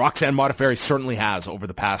 which Roxanne Modafferi certainly has over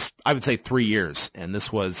the past, I would say, 3 years. And this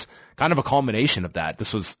was kind of a culmination of that.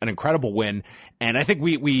 This was an incredible win. And I think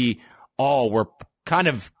we all were kind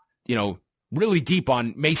of, really deep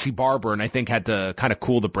on Maycee Barber, and I think had to kind of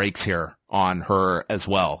cool the brakes here on her as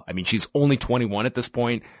well. I mean, she's only 21 at this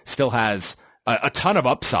point, still has a ton of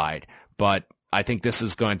upside, but I think this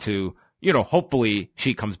is going to, hopefully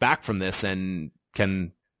she comes back from this and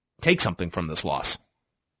can take something from this loss.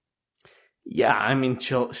 Yeah, I mean,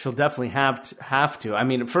 she'll definitely have to. I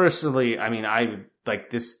mean, firstly, I like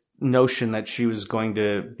this notion that she was going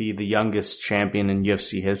to be the youngest champion in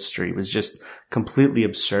UFC history was just completely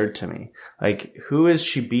absurd to me. Like, who is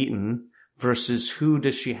she beaten versus who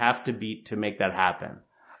does she have to beat to make that happen?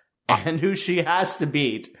 And who she has to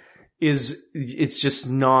beat it's just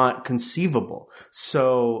not conceivable.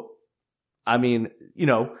 So, I mean,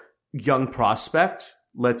 young prospect.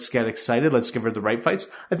 Let's get excited. Let's give her the right fights.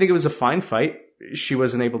 I think it was a fine fight. She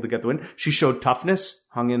wasn't able to get the win. She showed toughness,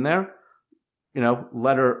 hung in there.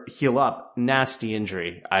 Let her heal up. Nasty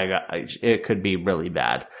injury. It could be really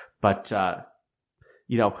bad, but,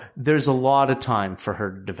 there's a lot of time for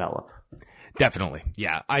her to develop. Definitely.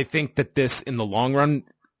 Yeah. I think that this in the long run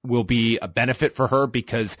will be a benefit for her,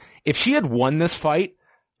 because if she had won this fight,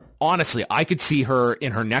 honestly, I could see her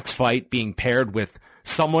in her next fight being paired with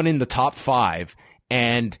someone in the top 5,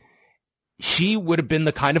 and she would have been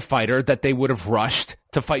the kind of fighter that they would have rushed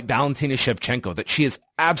to fight Valentina Shevchenko, that she is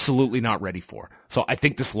absolutely not ready for. So I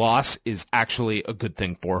think this loss is actually a good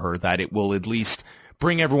thing for her, that it will at least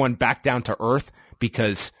bring everyone back down to earth,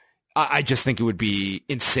 because I just think it would be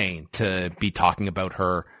insane to be talking about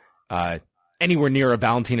her anywhere near a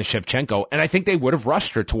Valentina Shevchenko. And I think they would have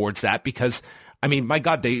rushed her towards that because, I mean, my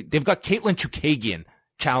God, they've got Caitlin Chookagian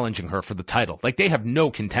challenging her for the title. Like, they have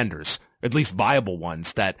no contenders, at least viable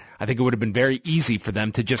ones, that I think it would have been very easy for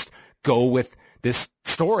them to just go with this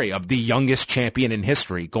story of the youngest champion in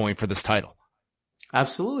history going for this title.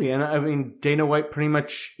 Absolutely. And I mean, Dana White pretty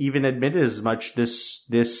much even admitted as much this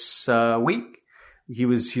week. He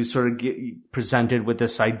was sort of presented with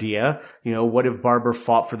this idea, you know, what if Barber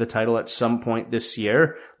fought for the title at some point this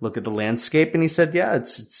year? Look at the landscape. And he said, yeah,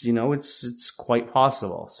 it's quite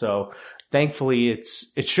possible. So thankfully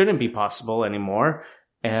it shouldn't be possible anymore.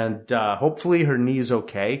 And, hopefully her knee's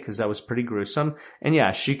okay, cause that was pretty gruesome. And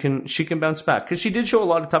yeah, she can bounce back, cause she did show a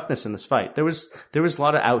lot of toughness in this fight. There was a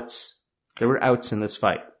lot of outs. There were outs in this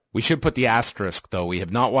fight. We should put the asterisk though. We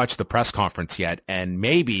have not watched the press conference yet, and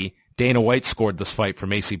maybe Dana White scored this fight for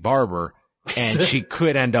Macy Barber, and she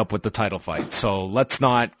could end up with the title fight. So let's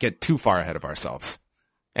not get too far ahead of ourselves.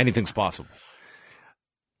 Anything's possible.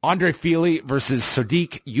 Andre Fili versus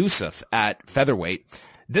Sodiq Yusuff at featherweight.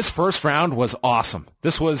 This first round was awesome.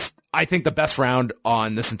 This was, I think, the best round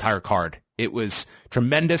on this entire card. It was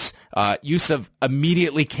tremendous. Yusuff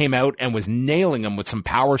immediately came out and was nailing him with some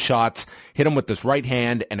power shots, hit him with this right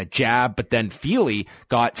hand and a jab, but then Fili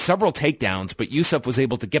got several takedowns, but Yusuff was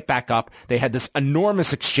able to get back up. They had this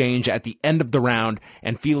enormous exchange at the end of the round,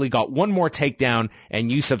 and Fili got one more takedown, and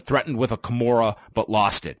Yusuff threatened with a Kimura, but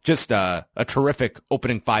lost it. Just a terrific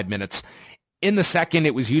opening 5 minutes. In the second,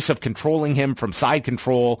 it was Yusuff controlling him from side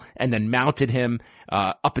control and then mounted him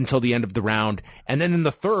up until the end of the round. And then in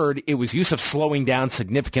the third, it was Yusuff slowing down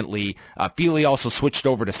significantly. Fili also switched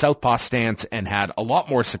over to southpaw stance and had a lot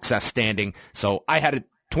more success standing. So I had it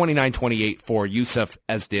 29-28 for Yusuff,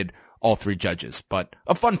 as did all three judges. But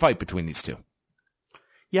a fun fight between these two.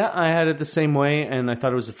 Yeah, I had it the same way, and I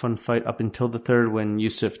thought it was a fun fight up until the third when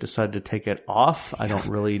Yusuff decided to take it off. I don't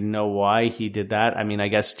really know why he did that. I mean, I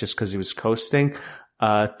guess just because he was coasting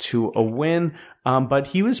to a win. But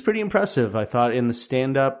he was pretty impressive, I thought, in the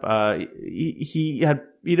stand-up. He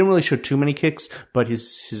didn't really show too many kicks, but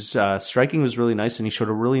his striking was really nice, and he showed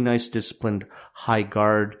a really nice disciplined high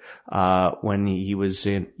guard when he was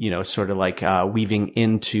in, sort of like weaving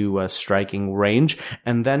into striking range.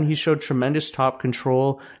 And then he showed tremendous top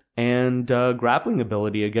control and grappling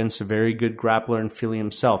ability against a very good grappler in Fili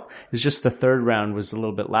himself. It's just the third round was a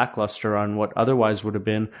little bit lackluster on what otherwise would have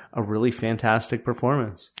been a really fantastic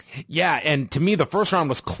performance. Yeah, and to me, the first round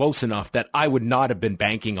was close enough that I would not have been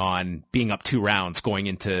banking on being up 2 rounds going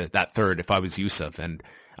into that third if I was Yusuff. And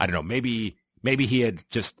I don't know, maybe he had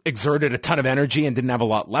just exerted a ton of energy and didn't have a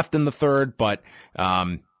lot left in the third. But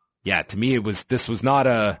yeah, to me, this was not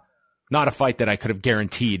a fight that I could have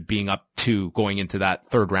guaranteed being up 2 going into that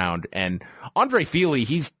third round. And Andre Fili,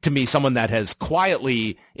 he's to me someone that has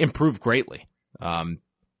quietly improved greatly,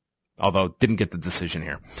 although didn't get the decision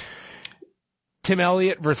here. Tim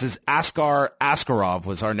Elliott versus Askar Askarov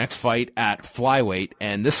was our next fight at flyweight,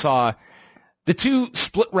 and this saw the two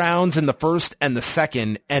split rounds in the first and the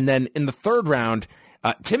second, and then in the third round,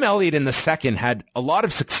 Tim Elliott in the second had a lot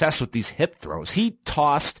of success with these hip throws. He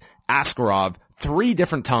tossed Askarov 3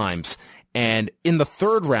 different times, and in the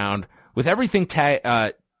third round, with everything tied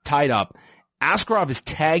up, Askarov is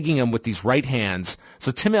tagging him with these right hands.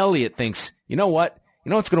 So Tim Elliott thinks, you know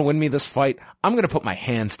what's going to win me this fight? I'm going to put my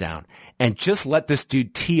hands down and just let this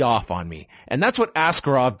dude tee off on me. And that's what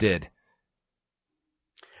Askarov did.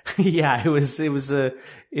 Yeah,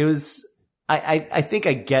 I think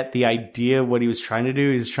I get the idea of what he was trying to do.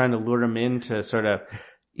 He was trying to lure him in to sort of,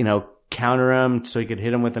 counter him so he could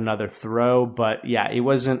hit him with another throw. But yeah, it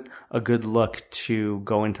wasn't a good look to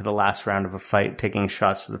go into the last round of a fight taking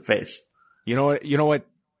shots to the face. You know what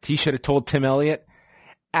he should have told Tim Elliott?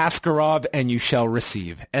 Askarov and you shall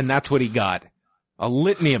receive. And that's what he got. A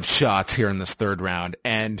litany of shots here in this third round,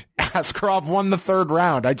 and Askarov won the third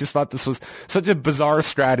round. I just thought this was such a bizarre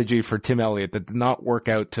strategy for Tim Elliott that did not work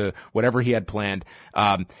out to whatever he had planned.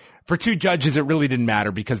 For 2 judges, it really didn't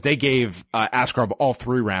matter because they gave Askarov all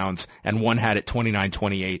 3 rounds, and one had it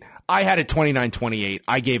 29-28. I had it 29-28.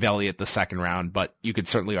 I gave Elliott the second round, but you could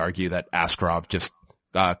certainly argue that Askarov just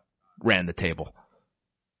ran the table.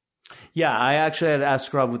 Yeah, I actually had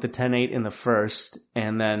Askarov with the 10-8 in the first,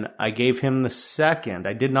 and then I gave him the second.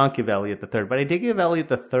 I did not give Elliott the third, but I did give Elliott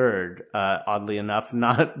the third, oddly enough,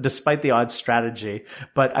 not despite the odd strategy.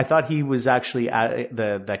 But I thought he was actually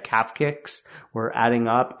the calf kicks were adding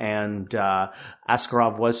up, and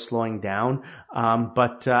Askarov was slowing down.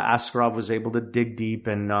 But Askarov was able to dig deep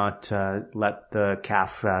and not let the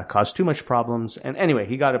calf cause too much problems. And anyway,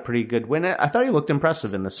 he got a pretty good win. I thought he looked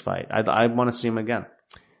impressive in this fight. I want to see him again.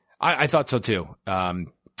 I thought so too.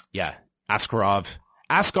 Yeah, Askar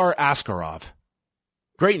Askarov.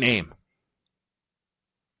 Great name.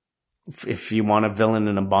 If you want a villain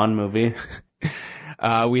in a Bond movie.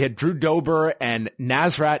 We had Drew Dober and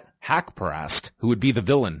Nasrat Haqparast, who would be the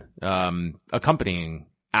villain, accompanying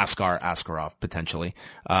Askar Askarov, potentially,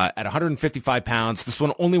 at 155 pounds. This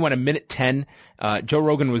one only went a minute 10. Joe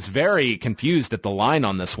Rogan was very confused at the line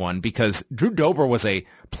on this one because Drew Dober was a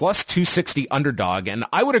plus 260 underdog. And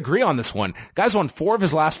I would agree on this one. Guy's won 4 of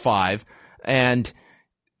his last 5. And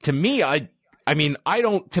to me, I mean, I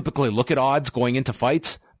don't typically look at odds going into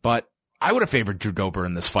fights, but I would have favored Drew Dober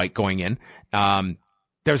in this fight going in.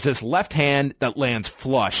 There's this left hand that lands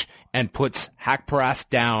flush and puts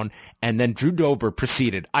Haqparast down, and then Drew Dober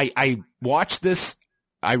proceeded. I watched this,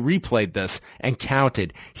 I replayed this, and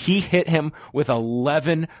counted. He hit him with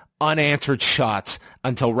 11 unanswered shots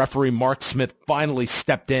until referee Mark Smith finally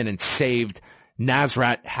stepped in and saved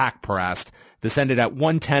Nasrat Haqparast. This ended at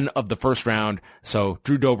 110 of the first round, so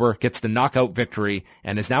Drew Dober gets the knockout victory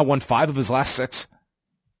and has now won 5 of his last 6.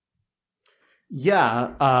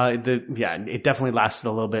 Yeah, it definitely lasted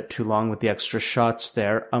a little bit too long with the extra shots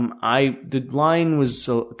there. The line was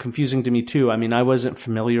confusing to me too. I mean, I wasn't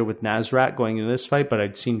familiar with Nasrat going into this fight, but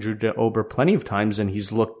I'd seen Drew Dober plenty of times and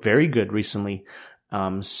he's looked very good recently.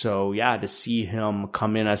 So yeah, to see him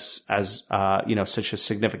come in as such a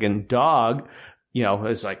significant dog,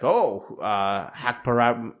 it's like,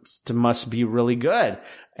 Haqparast must be really good.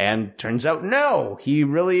 And turns out, no, he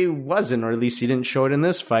really wasn't, or at least he didn't show it in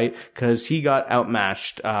this fight because he got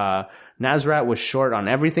outmatched. Nasrat was short on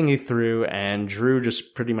everything he threw, and Drew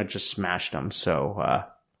just pretty much just smashed him. So,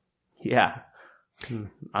 yeah, I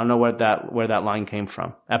don't know where that line came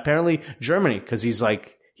from. Apparently Germany, because he's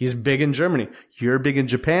big in Germany. You're big in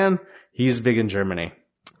Japan. He's big in Germany.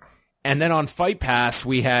 And then on Fight Pass,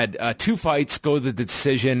 we had 2 fights go to the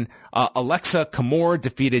decision. Alexa Kamor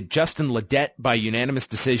defeated Justin Ledet by unanimous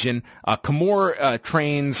decision. Kamor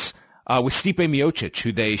trains with Stipe Miocic,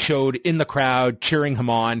 who they showed in the crowd cheering him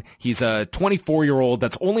on. He's a 24-year-old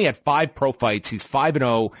that's only had 5 pro fights. He's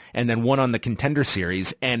 5-0 and then 1 on the Contender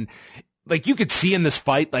Series. And like you could see in this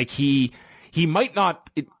fight, like he might not.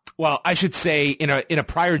 Well, I should say in a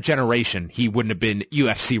prior generation, he wouldn't have been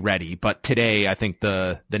UFC ready, but today I think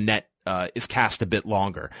the net is cast a bit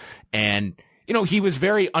longer. And, he was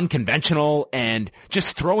very unconventional and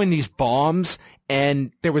just throwing these bombs.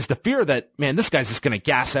 And there was the fear that, man, this guy's just going to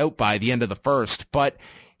gas out by the end of the first, but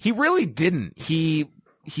he really didn't. He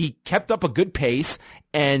kept up a good pace,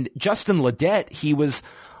 and Justin Ledet, he was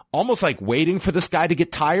almost like waiting for this guy to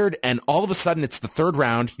get tired. And all of a sudden it's the 3rd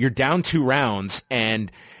round. You're down 2 rounds,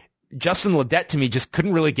 and Justin Ledet, to me, just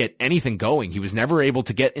couldn't really get anything going. He was never able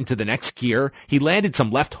to get into the next gear. He landed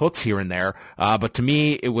some left hooks here and there, but to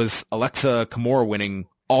me, it was Alexa Kamor winning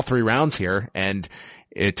all 3 rounds here, and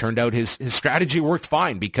it turned out his strategy worked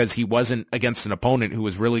fine because he wasn't against an opponent who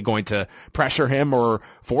was really going to pressure him or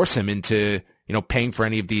force him into, paying for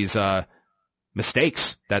any of these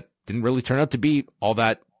mistakes that didn't really turn out to be all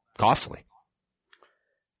that costly.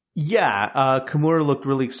 Yeah, Kamura looked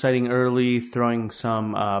really exciting early, throwing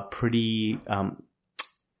some pretty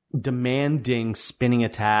demanding spinning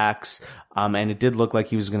attacks, and it did look like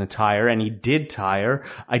he was going to tire, and he did tire.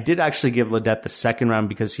 I did actually give Ledet the 2nd round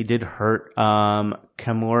because he did hurt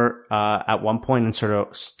Kamura at one point and sort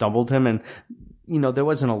of stumbled him, and there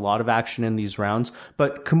wasn't a lot of action in these rounds,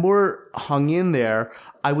 but Kamura hung in there.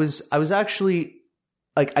 I was actually.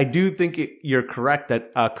 I do think you're correct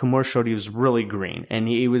that Kamor showed he was really green, and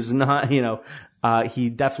he was not, he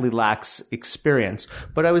definitely lacks experience.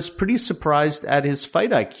 But I was pretty surprised at his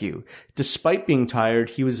fight IQ. Despite being tired,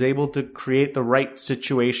 he was able to create the right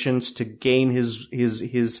situations to gain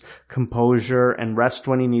his composure and rest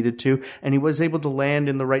when he needed to, and he was able to land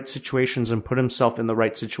in the right situations and put himself in the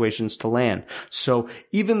right situations to land. So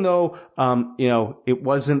even though, it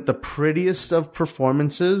wasn't the prettiest of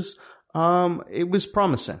performances, it was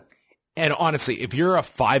promising. And honestly, if you're a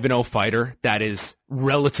 5-0 fighter that is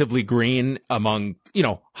relatively green among,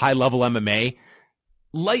 high level MMA,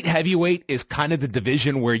 light heavyweight is kind of the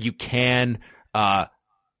division where you can, I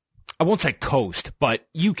won't say coast, but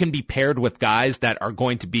you can be paired with guys that are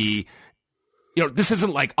going to be this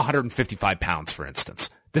isn't like 155 pounds, for instance.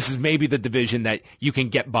 This is maybe the division that you can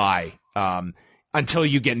get by until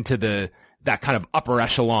you get into that kind of upper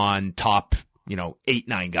echelon top, 8,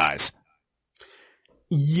 9 guys.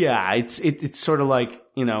 Yeah, it's sort of like,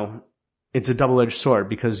 it's a double-edged sword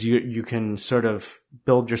because you can sort of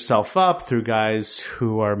build yourself up through guys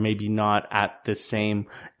who are maybe not at the same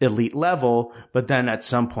elite level, but then at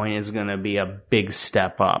some point is going to be a big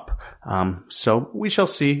step up. So we shall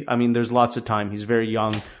see. I mean, there's lots of time. He's very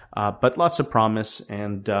young, but lots of promise,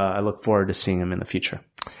 and I look forward to seeing him in the future.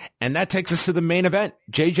 And that takes us to the main event,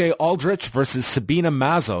 JJ Aldrich versus Sabina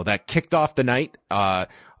Mazo. That kicked off the night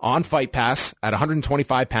on Fight Pass at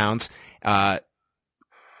 125 pounds. I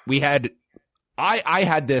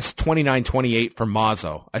had this 29-28 for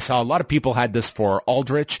Mazo. I saw a lot of people had this for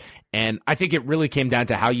Aldrich, and I think it really came down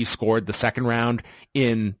to how you scored the second round.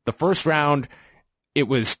 In the first round, it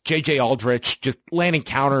was JJ Aldrich just landing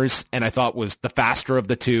counters, and I thought was the faster of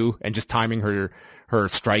the two and just timing her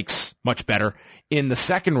strikes much better. In the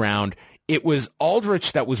second round, it was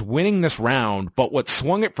Aldrich that was winning this round, but what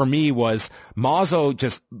swung it for me was Mazo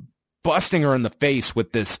just busting her in the face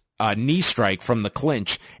with this knee strike from the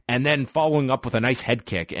clinch and then following up with a nice head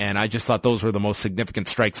kick. And I just thought those were the most significant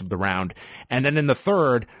strikes of the round. And then in the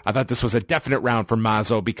third, I thought this was a definite round for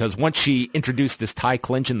Mazo because once she introduced this tie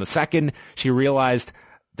clinch in the second, she realized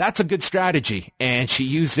that's a good strategy. And she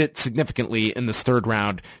used it significantly in this third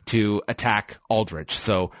round to attack Aldrich.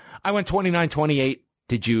 So I went 29-28.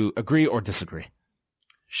 Did you agree or disagree?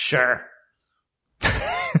 Sure.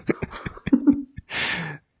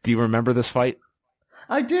 Do you remember this fight?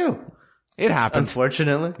 I do. It happened.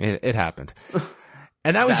 Unfortunately. It happened.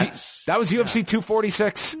 And that was UFC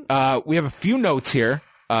 246. We have a few notes here.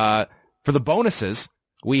 For the bonuses,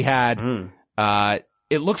 we had,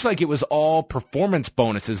 it looks like it was all performance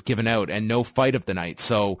bonuses given out and no fight of the night.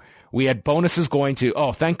 So we had bonuses going to,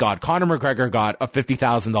 oh, thank God, Conor McGregor got a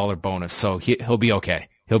 $50,000 bonus. So he'll be okay.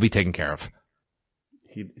 He'll be taken care of.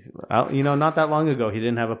 Not that long ago, he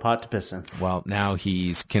didn't have a pot to piss in. Well, now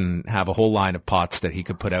he can have a whole line of pots that he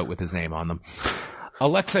could put out with his name on them.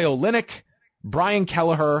 Alexei Oleinik, Brian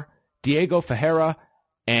Kelleher, Diego Ferreira,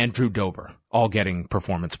 and Drew Dober, all getting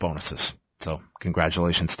performance bonuses. So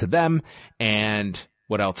congratulations to them. And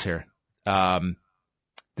what else here?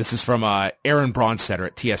 This is from Aaron Bronstetter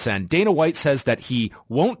at TSN. Dana White says that he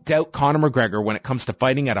won't doubt Conor McGregor when it comes to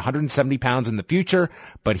fighting at 170 pounds in the future,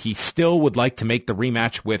 but he still would like to make the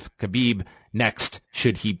rematch with Khabib next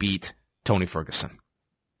should he beat Tony Ferguson.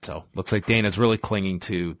 So looks like Dana's really clinging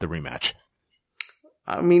to the rematch.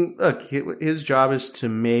 I mean, look, his job is to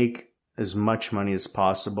make as much money as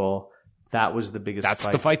possible. That was the biggest That's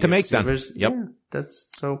fight. the fight to make then. Yep. Yeah, that's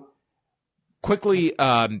so. Quickly,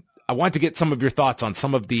 I want to get some of your thoughts on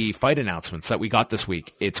some of the fight announcements that we got this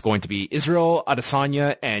week. It's going to be Israel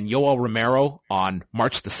Adesanya and Yoel Romero on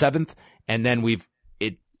March the 7th. And then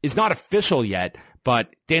it is not official yet,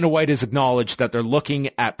 but Dana White has acknowledged that they're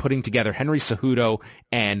looking at putting together Henry Cejudo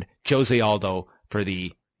and Jose Aldo for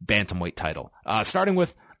the bantamweight title. Starting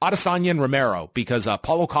with Adesanya and Romero because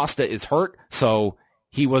Paulo Costa is hurt. So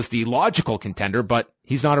he was the logical contender, but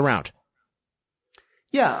he's not around.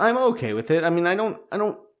 Yeah, I'm okay with it. I mean, I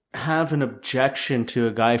don't have an objection to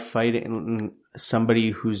a guy fighting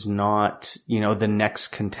somebody who's not, the next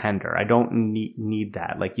contender. I don't need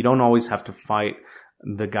that. Like, you don't always have to fight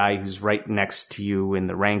the guy who's right next to you in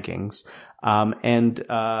the rankings. And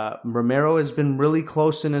Romero has been really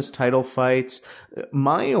close in his title fights.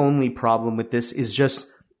 My only problem with this is just,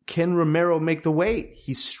 can Romero make the weight?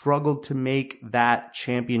 He struggled to make that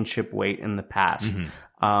championship weight in the past.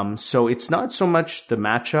 Mm-hmm. So it's not so much the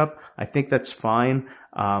matchup. I think that's fine.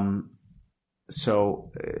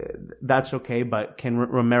 So that's okay, but can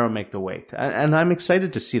Romero make the weight? And I'm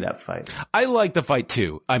excited to see that fight. I like the fight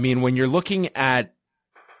too. I mean, when you're looking at,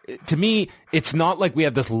 to me, it's not like we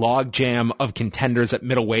have this log jam of contenders at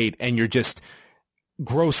middleweight and you're just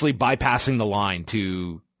grossly bypassing the line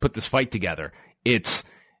to put this fight together. It's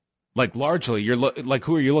like largely you're like,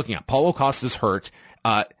 who are you looking at? Paulo Costa's hurt.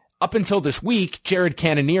 Up until this week, Jared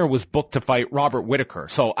Cannonier was booked to fight Robert Whittaker.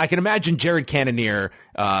 So I can imagine Jared Cannonier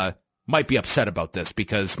might be upset about this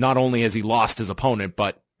because not only has he lost his opponent,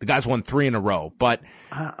 but the guy's won 3 in a row. But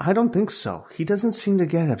I don't think so. He doesn't seem to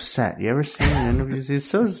get upset. You ever see him in interviews? He's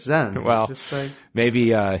so zen. Well, just like,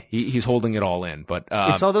 maybe he's holding it all in. But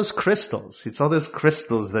it's all those crystals. It's all those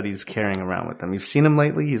crystals that he's carrying around with him. You've seen him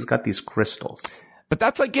lately. He's got these crystals. But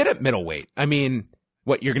that's like it at middleweight. I mean,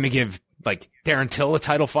 what, you're going to give like Darren Till a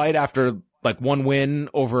title fight after like one win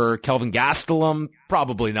over Kelvin Gastelum?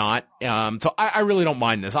 Probably not. So I really don't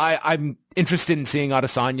mind this. I'm interested in seeing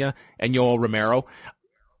Adesanya and Yoel Romero.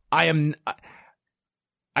 I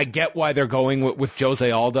I get why they're going with Jose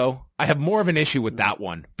Aldo. I have more of an issue with that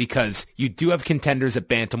one because you do have contenders at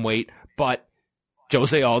bantamweight, but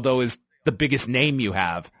Jose Aldo is the biggest name you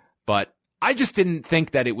have. But I just didn't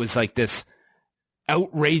think that it was like this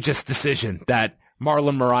outrageous decision that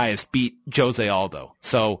Marlon Moraes beat Jose Aldo.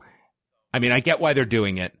 So, I mean, I get why they're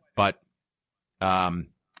doing it, but how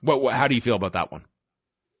do you feel about that one?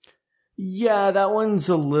 Yeah, that one's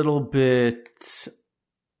a little bit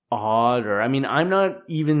odder. I mean, I'm not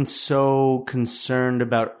even so concerned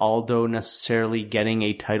about Aldo necessarily getting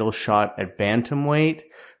a title shot at bantamweight.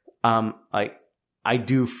 I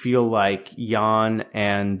do feel like Jan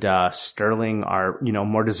and Sterling are,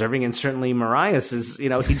 more deserving, and certainly Moraes is,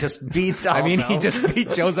 he just beat Aldo. I mean, he just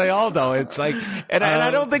beat Jose Aldo. It's like, and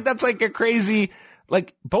I don't think that's like a crazy.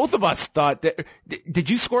 Like, both of us thought that. Did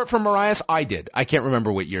you score it for Moraes? I did. I can't remember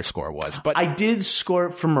what your score was, but I did score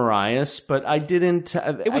it for Moraes, but I didn't.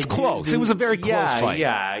 It was close. It was a very close fight.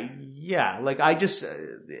 Yeah. Like, I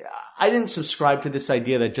didn't subscribe to this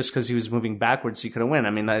idea that just because he was moving backwards, he could win. I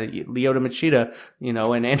mean, Lyoto Machida,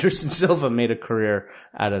 and Anderson Silva made a career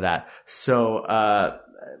out of that. So,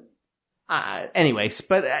 anyways,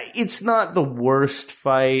 but it's not the worst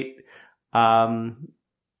fight.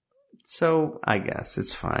 So I guess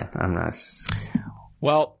it's fine. I'm not.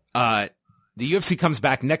 Well, the UFC comes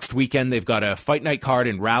back next weekend. They've got a fight night card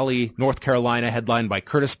in Raleigh, North Carolina, headlined by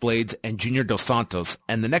Curtis Blades and Junior Dos Santos.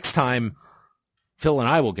 And the next time Phil and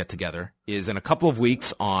I will get together is in a couple of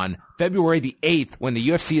weeks on February the 8th when the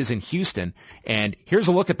UFC is in Houston. And here's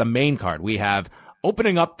a look at the main card. We have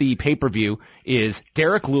opening up the pay-per-view is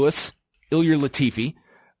Derek Lewis, Ilir Latifi,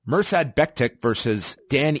 Mirsad Bektic versus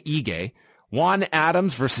Dan Ige, Juan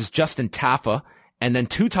Adams versus Justin Tafa, and then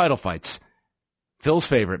 2 title fights. Phil's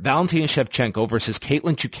favorite, Valentina Shevchenko versus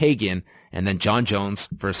Caitlin Chukagian, and then John Jones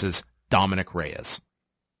versus Dominic Reyes.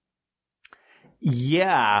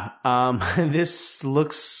 Yeah, this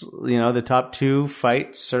looks, the top 2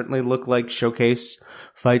 fights certainly look like showcase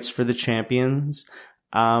fights for the champions.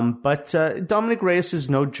 But Dominic Reyes is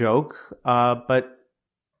no joke, but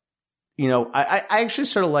I actually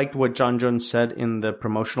sort of liked what John Jones said in the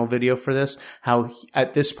promotional video for this, how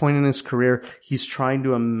at this point in his career, he's trying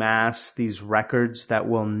to amass these records that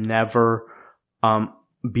will never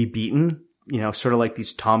be beaten, sort of like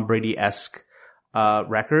these Tom Brady-esque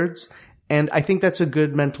records. And I think that's a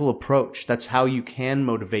good mental approach. That's how you can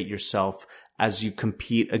motivate yourself as you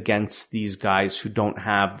compete against these guys who don't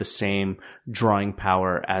have the same drawing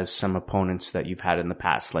power as some opponents that you've had in the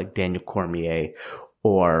past, like Daniel Cormier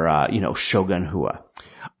or, Shogun Rua.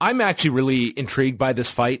 I'm actually really intrigued by this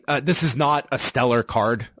fight. This is not a stellar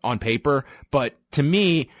card on paper, but to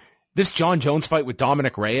me, this John Jones fight with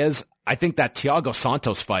Dominic Reyes, I think that Thiago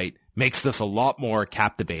Santos fight makes this a lot more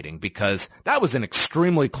captivating because that was an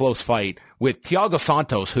extremely close fight with Thiago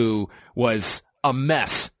Santos, who was a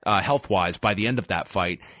mess, health-wise by the end of that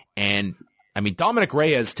fight. And I mean, Dominic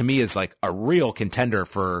Reyes to me is like a real contender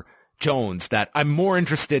for Jones, that I'm more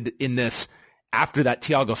interested in this after that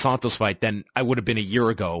Thiago Santos fight than I would have been a year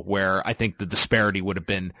ago, where I think the disparity would have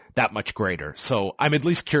been that much greater. So I'm at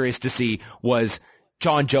least curious to see, was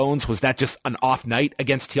John Jones, was that just an off night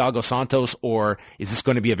against Thiago Santos, or is this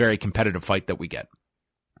going to be a very competitive fight that we get?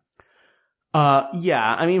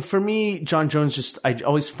 Yeah. I mean, for me, John Jones I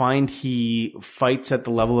always find he fights at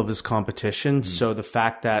the level of his competition. So the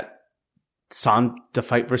fact that the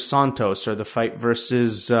fight versus Santos or the fight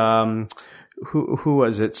versus, who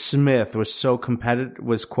was it? Smith was so competitive,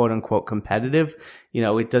 was quote unquote competitive.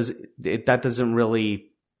 That doesn't really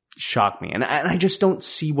shock me. And I just don't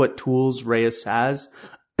see what tools Reyes has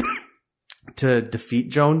to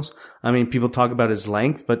defeat Jones. I mean, people talk about his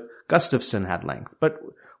length, but Gustafsson had length, but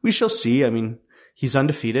we shall see. I mean, he's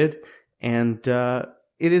undefeated, and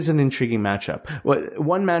it is an intriguing matchup.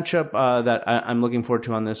 One matchup that I'm looking forward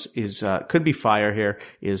to on this is could be fire here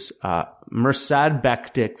is Mirsad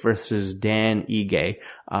Bektic versus Dan Ige.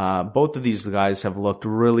 Both of these guys have looked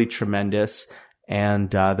really tremendous, and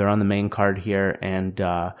they're on the main card here, and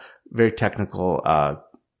very technical,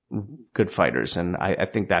 good fighters. And I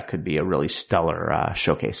think that could be a really stellar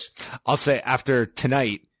showcase. I'll say after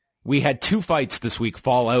tonight, we had 2 fights this week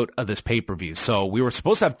fall out of this pay-per-view. So we were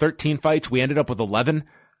supposed to have 13 fights. We ended up with 11.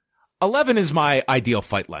 11 is my ideal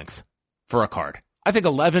fight length for a card. I think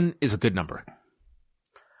 11 is a good number.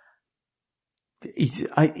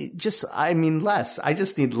 I mean less. I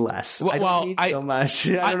just need less. I don't need so much.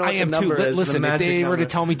 I don't know what the number is. Listen, if they were to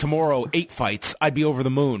tell me tomorrow 8 fights, I'd be over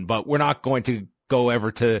the moon, but we're not going to go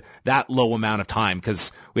ever to that low amount of time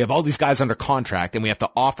because we have all these guys under contract and we have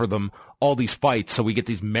to offer them all these fights. So we get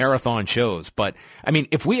these marathon shows. But I mean,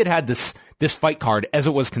 if we had this fight card as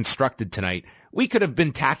it was constructed tonight, we could have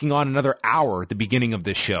been tacking on another hour at the beginning of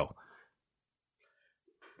this show.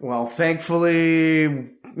 Well, thankfully,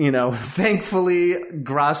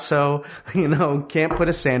 Grasso, can't put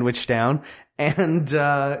a sandwich down. And,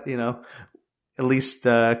 at least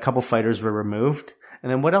a couple fighters were removed.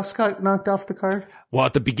 And then what else got knocked off the card? Well,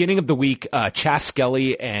 at the beginning of the week, Chas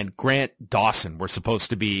Skelly and Grant Dawson were supposed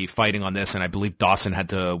to be fighting on this, and I believe Dawson had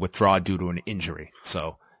to withdraw due to an injury.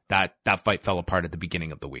 So that fight fell apart at the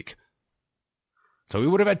beginning of the week. So we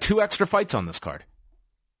would have had 2 extra fights on this card.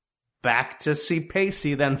 Back to see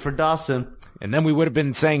Pacey then for Dawson. And then we would have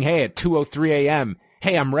been saying, hey, at 2:03 a.m.,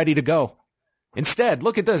 hey, I'm ready to go. Instead,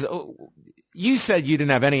 look at this. Oh, you said you didn't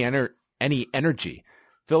have any energy.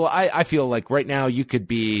 Phil, I feel like right now you could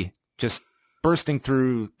be just bursting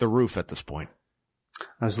through the roof at this point.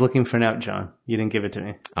 I was looking for an out, John. You didn't give it to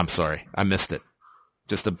me. I'm sorry. I missed it.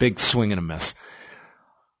 Just a big swing and a miss.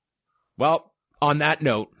 Well, on that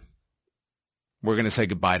note, we're going to say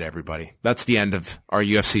goodbye to everybody. That's the end of our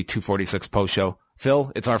UFC 246 post show.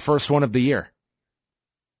 Phil, it's our first one of the year.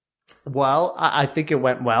 Well, I think it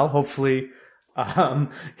went well. Hopefully,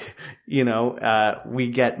 we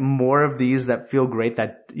get more of these that feel great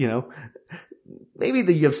that, maybe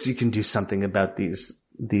the UFC can do something about these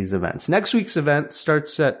events. Next week's event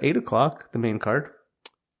starts at 8:00, the main card.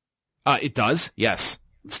 It does. Yes.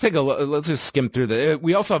 Let's take a look. Let's just skim through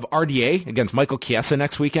we also have RDA against Michael Chiesa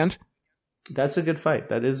next weekend. That's a good fight.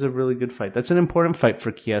 That is a really good fight. That's an important fight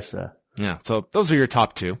for Chiesa. Yeah. So those are your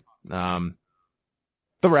top 2.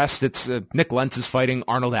 The rest, it's Nick Lentz is fighting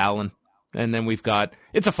Arnold Allen. And then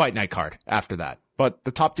it's a fight night card after that. But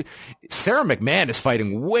the top 2, Sarah McMahon is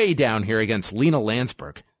fighting way down here against Lena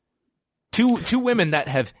Landsberg. Two women that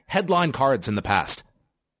have headline cards in the past.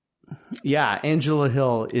 Yeah, Angela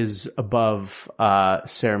Hill is above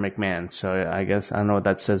Sarah McMahon. So I guess I don't know what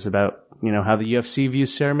that says about, how the UFC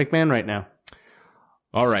views Sarah McMahon right now.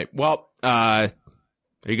 All right. Well, are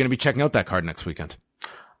you going to be checking out that card next weekend?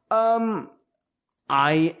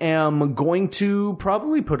 I am going to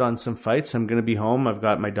probably put on some fights. I'm going to be home. I've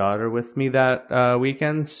got my daughter with me that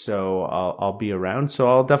weekend, so I'll be around. So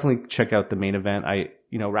I'll definitely check out the main event.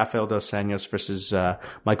 Rafael Dos Anjos versus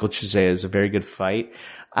Michael Chiesa is a very good fight.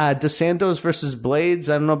 Dos Santos versus Blades,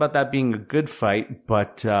 I don't know about that being a good fight,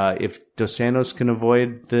 but if Dos Santos can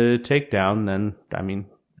avoid the takedown, then,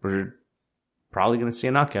 we're probably going to see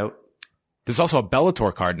a knockout. There's also a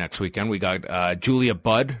Bellator card next weekend. We got Julia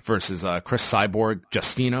Budd versus Chris Cyborg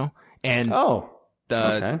Justino. And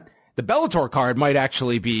the Bellator card might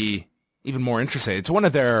actually be even more interesting. It's one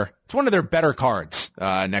of their better cards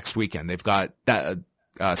next weekend. They've got that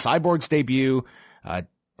Cyborg's debut.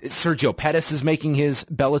 Sergio Pettis is making his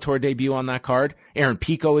Bellator debut on that card. Aaron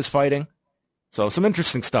Pico is fighting. So some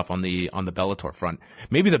interesting stuff on the Bellator front.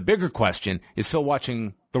 Maybe the bigger question is Phil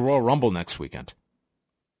watching the Royal Rumble next weekend.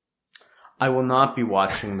 I will not be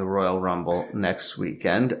watching the Royal Rumble next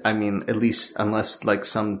weekend. At least unless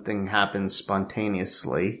something happens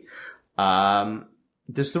spontaneously.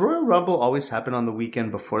 Does the Royal Rumble always happen on the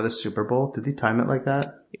weekend before the Super Bowl? Did they time it like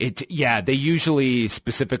that? They usually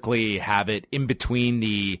specifically have it in between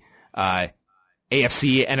the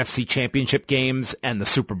AFC, NFC championship games and the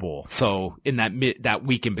Super Bowl. So in that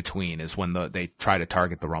week in between is when they try to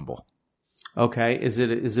target the Rumble. Okay. Is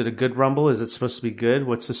it a good Rumble? Is it supposed to be good?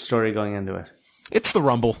 What's the story going into it? It's the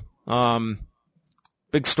Rumble.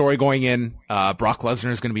 Big story going in. Brock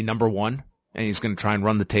Lesnar is going to be number 1 and he's going to try and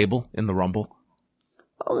run the table in the Rumble.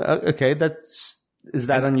 Oh, okay. Is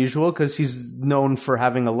that unusual? Cause he's known for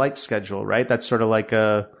having a light schedule, right? That's sort of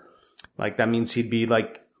that means he'd be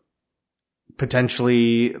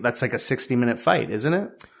potentially, that's like a 60-minute fight, isn't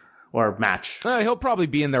it? Or match. He'll probably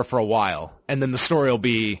be in there for a while. And then the story will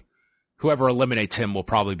be, whoever eliminates him will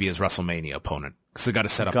probably be his WrestleMania opponent because they got to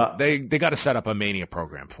set up. They got to set up a Mania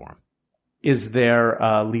program for him. Is there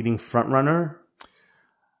a leading frontrunner?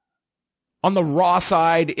 On the Raw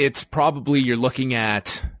side, it's probably you're looking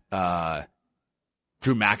at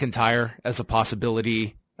Drew McIntyre as a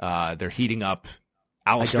possibility. They're heating up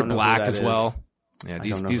Aleister Black as well. Yeah,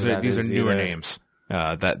 these are newer names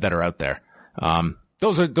that are out there.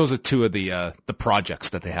 Those are 2 of the projects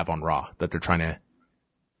that they have on Raw that they're trying to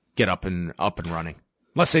get up and running,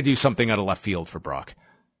 unless they do something out of left field for Brock.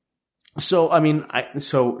 So,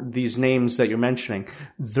 so these names that you're mentioning,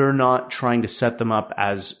 they're not trying to set them up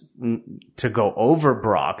as to go over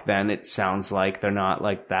Brock. Then it sounds like they're not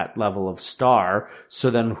that level of star.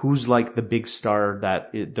 So then who's the big star that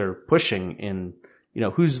they're pushing in,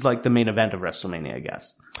 who's the main event of WrestleMania, I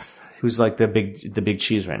guess? Who's the big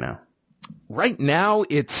cheese right now? Right now,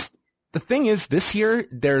 the thing is this year,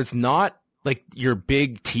 there's not your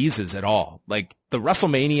big teases at all. The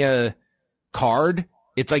WrestleMania card,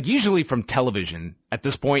 it's like usually from television. At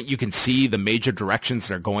this point, you can see the major directions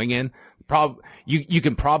they're going in. You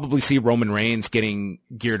can probably see Roman Reigns getting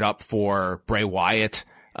geared up for Bray Wyatt.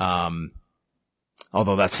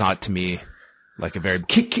 Although that's not, to me, like a very...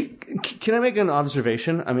 Can I make an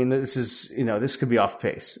observation? I mean, this is, this could be off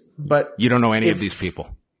pace, but... You don't know any of these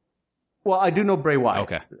people. Well, I do know Bray Wyatt.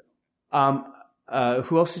 Okay.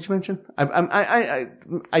 Who else did you mention?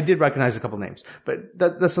 I did recognize a couple names, but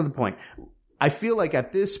that's not the point. I feel like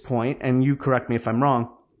at this point, and you correct me if I'm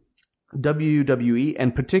wrong, WWE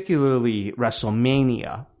and particularly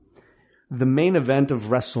WrestleMania, the main event of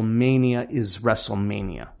WrestleMania is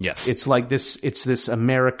WrestleMania. Yes. It's like this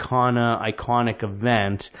Americana iconic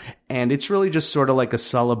event, and it's really just sort of like a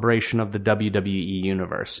celebration of the WWE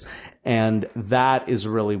universe. And that is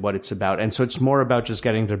really what it's about. And so it's more about just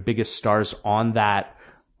getting the biggest stars on that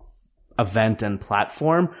event and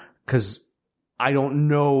platform, because I don't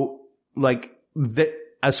know, like, that.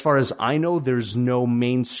 As far as I know, there's no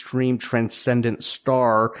mainstream transcendent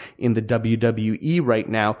star in the WWE right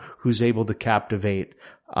now who's able to captivate,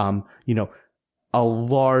 a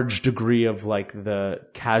large degree of like the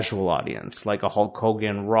casual audience, like a Hulk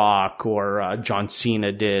Hogan, Rock, or John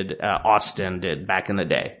Cena did, Austin did back in the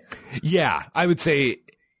day. Yeah, I would say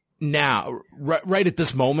now, right at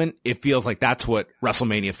this moment, it feels like that's what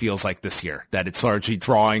WrestleMania feels like this year, that it's largely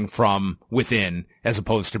drawing from within as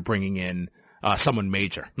opposed to bringing in someone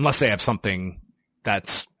major, unless they have something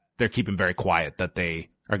they're keeping very quiet that they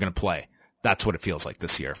are going to play. That's what it feels like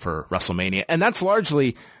this year for WrestleMania. And that's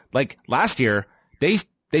largely like last year, they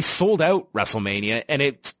sold out WrestleMania,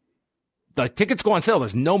 and the tickets go on sale.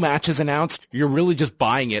 There's no matches announced. You're really just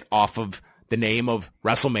buying it off of the name of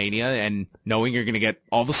WrestleMania and knowing you're going to get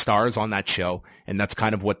all the stars on that show. And that's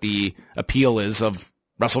kind of what the appeal is of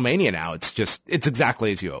WrestleMania now. It's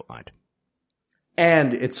exactly as you outlined.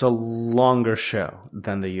 And it's a longer show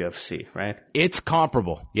than the UFC, right? It's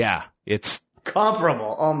comparable. Yeah, it's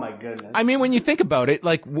comparable. Oh my goodness. I mean, when you think about it,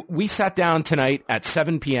 like we sat down tonight at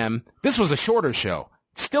 7 p.m. This was a shorter show.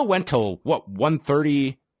 Still went till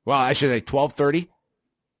 1:30. Well, I should say 12:30.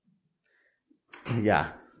 Yeah.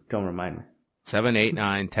 Don't remind me. 7, 8,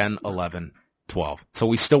 9, 10, 11, 12. So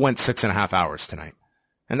we still went 6.5 hours tonight.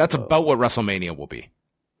 And that's about what WrestleMania will be.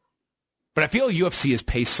 But I feel UFC is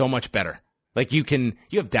paced so much better. Like you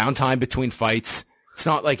have downtime between fights. It's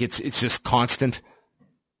not like it's just constant.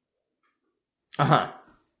 Uh-huh.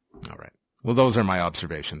 All right. Well, those are my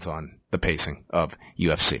observations on the pacing of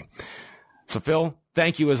UFC. So Phil,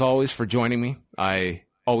 thank you as always for joining me. I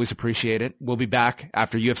always appreciate it. We'll be back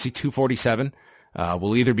after UFC 247.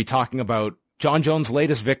 We'll either be talking about Jon Jones'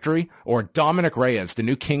 latest victory or Dominic Reyes, the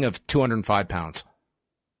new king of 205 pounds.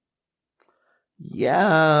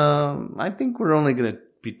 Yeah, I think we're only going to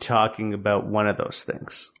be talking about one of those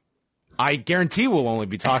things. I guarantee we'll only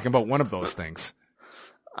be talking about one of those things.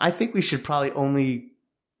 I think we should probably only,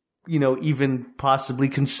 even possibly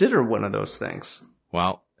consider one of those things.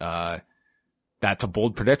 Well, that's a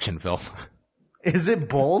bold prediction, Phil. Is it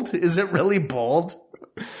bold? Is it really bold?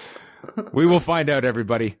 We will find out,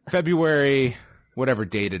 everybody. February, whatever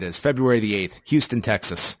date it is, February the 8th, Houston,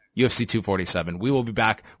 Texas, UFC 247. We will be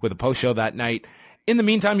back with a post show that night. In the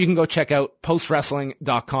meantime, you can go check out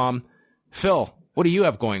postwrestling.com. Phil, what do you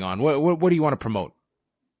have going on? What do you want to promote?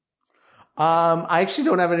 I actually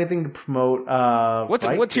don't have anything to promote.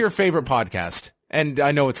 What's your favorite podcast? And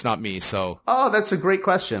I know it's not me, so. Oh, that's a great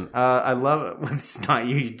question. I love it. It's not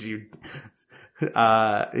you.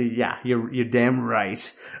 Yeah, you're damn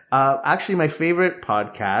right. Actually, my favorite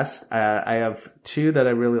podcast, I have two that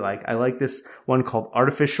I really like. I like this one called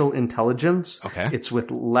Artificial Intelligence. Okay. It's with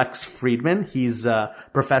Lex Friedman. He's a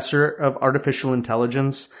professor of artificial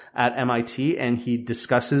intelligence at MIT, and he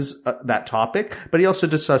discusses that topic, but he also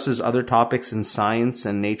discusses other topics in science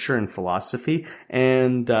and nature and philosophy.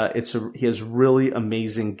 And, he has really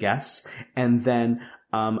amazing guests. And then,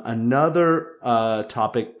 another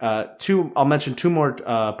topic, I'll mention two more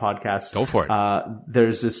podcasts. Go for it.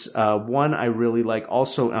 There's this one I really like,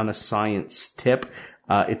 also on a science tip.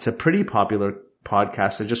 It's a pretty popular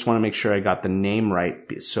podcast. I just want to make sure I got the name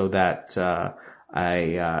right so that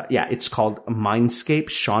it's called Mindscape,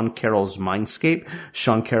 Sean Carroll's Mindscape.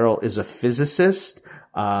 Sean Carroll is a physicist.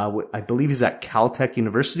 I believe he's at Caltech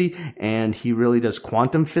University, and he really does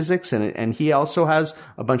quantum physics, and he also has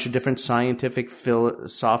a bunch of different scientific,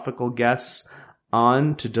 philosophical guests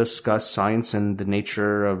on to discuss science and the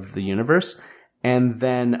nature of the universe. And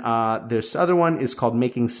then this other one is called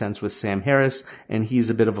Making Sense with Sam Harris, and he's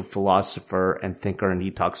a bit of a philosopher and thinker, and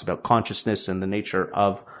he talks about consciousness and the nature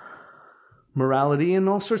of morality and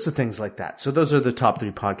all sorts of things like that. So those are the top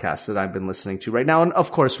 3 podcasts that I've been listening to right now. And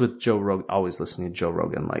of course with Joe Rogan, always listening to Joe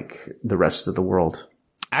Rogan like the rest of the world.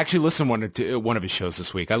 I actually listened to one of his shows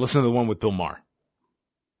this week. I listened to the one with Bill Maher.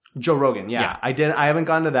 Joe Rogan. Yeah, I did. I haven't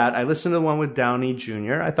gone to that. I listened to the one with Downey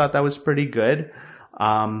Jr. I thought that was pretty good.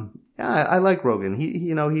 Yeah, I like Rogan.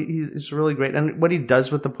 He's really great. And what he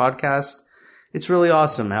does with the podcast, it's really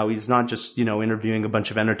awesome how he's not just, interviewing a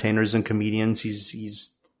bunch of entertainers and comedians.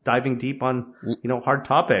 He's diving deep on, hard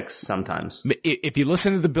topics sometimes. If you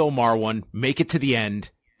listen to the Bill Maher one, make it to the end,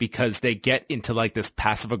 because they get into like this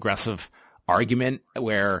passive aggressive argument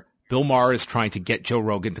where Bill Maher is trying to get Joe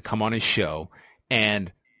Rogan to come on his show,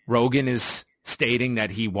 and Rogan is stating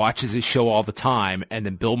that he watches his show all the time. And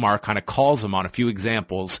then Bill Maher kind of calls him on a few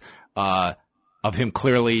examples, of him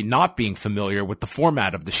clearly not being familiar with the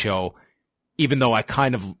format of the show, even though I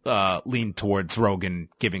kind of lean towards Rogan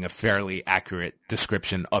giving a fairly accurate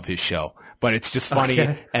description of his show. But it's just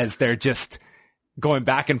funny as they're just going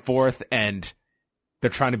back and forth, and they're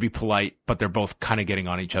trying to be polite, but they're both kind of getting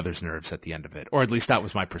on each other's nerves at the end of it. Or at least that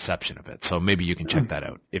was my perception of it. So maybe you can check that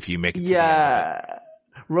out if you make it to the end of it.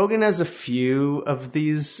 Rogan has a few of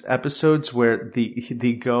these episodes where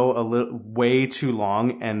they go a little way too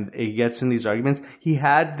long, and he gets in these arguments. He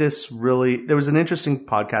had there was an interesting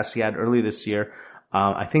podcast he had earlier this year.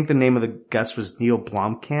 I think the name of the guest was Neil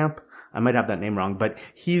Blomkamp. I might have that name wrong, but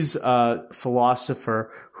he's a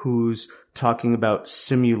philosopher who's talking about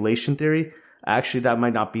simulation theory. Actually, that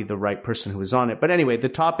might not be the right person who was on it. But anyway, the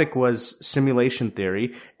topic was simulation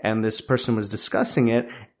theory, and this person was discussing it,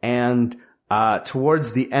 and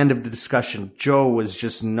towards the end of the discussion, Joe was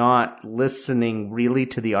just not listening really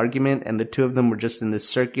to the argument, and the two of them were just in this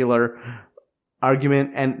circular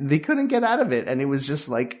argument, and they couldn't get out of it. And it was just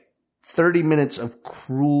like 30 minutes of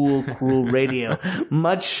cruel radio,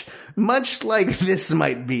 much like this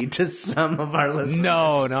might be to some of our listeners.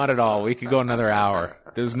 No, not at all. We could go another hour.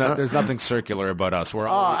 There's nothing circular about us.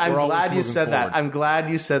 I'm glad you said that. I'm glad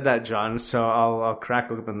you said that, John. So I'll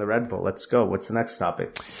crack open the Red Bull. Let's go. What's the next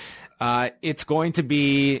topic? It's going to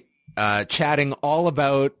be chatting all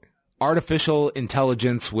about artificial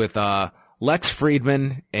intelligence with Lex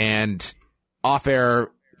Friedman, and off air,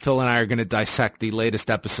 Phil and I are going to dissect the latest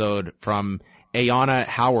episode from Ayanna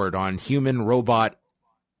Howard on human-robot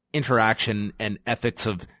interaction and ethics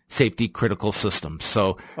of safety critical systems.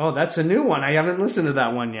 So, that's a new one. I haven't listened to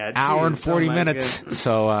that one yet. Hour and 40 minutes.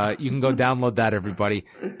 So you can go download that, everybody,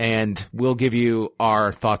 and we'll give you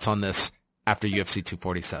our thoughts on this after UFC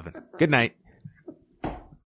 247. Good night.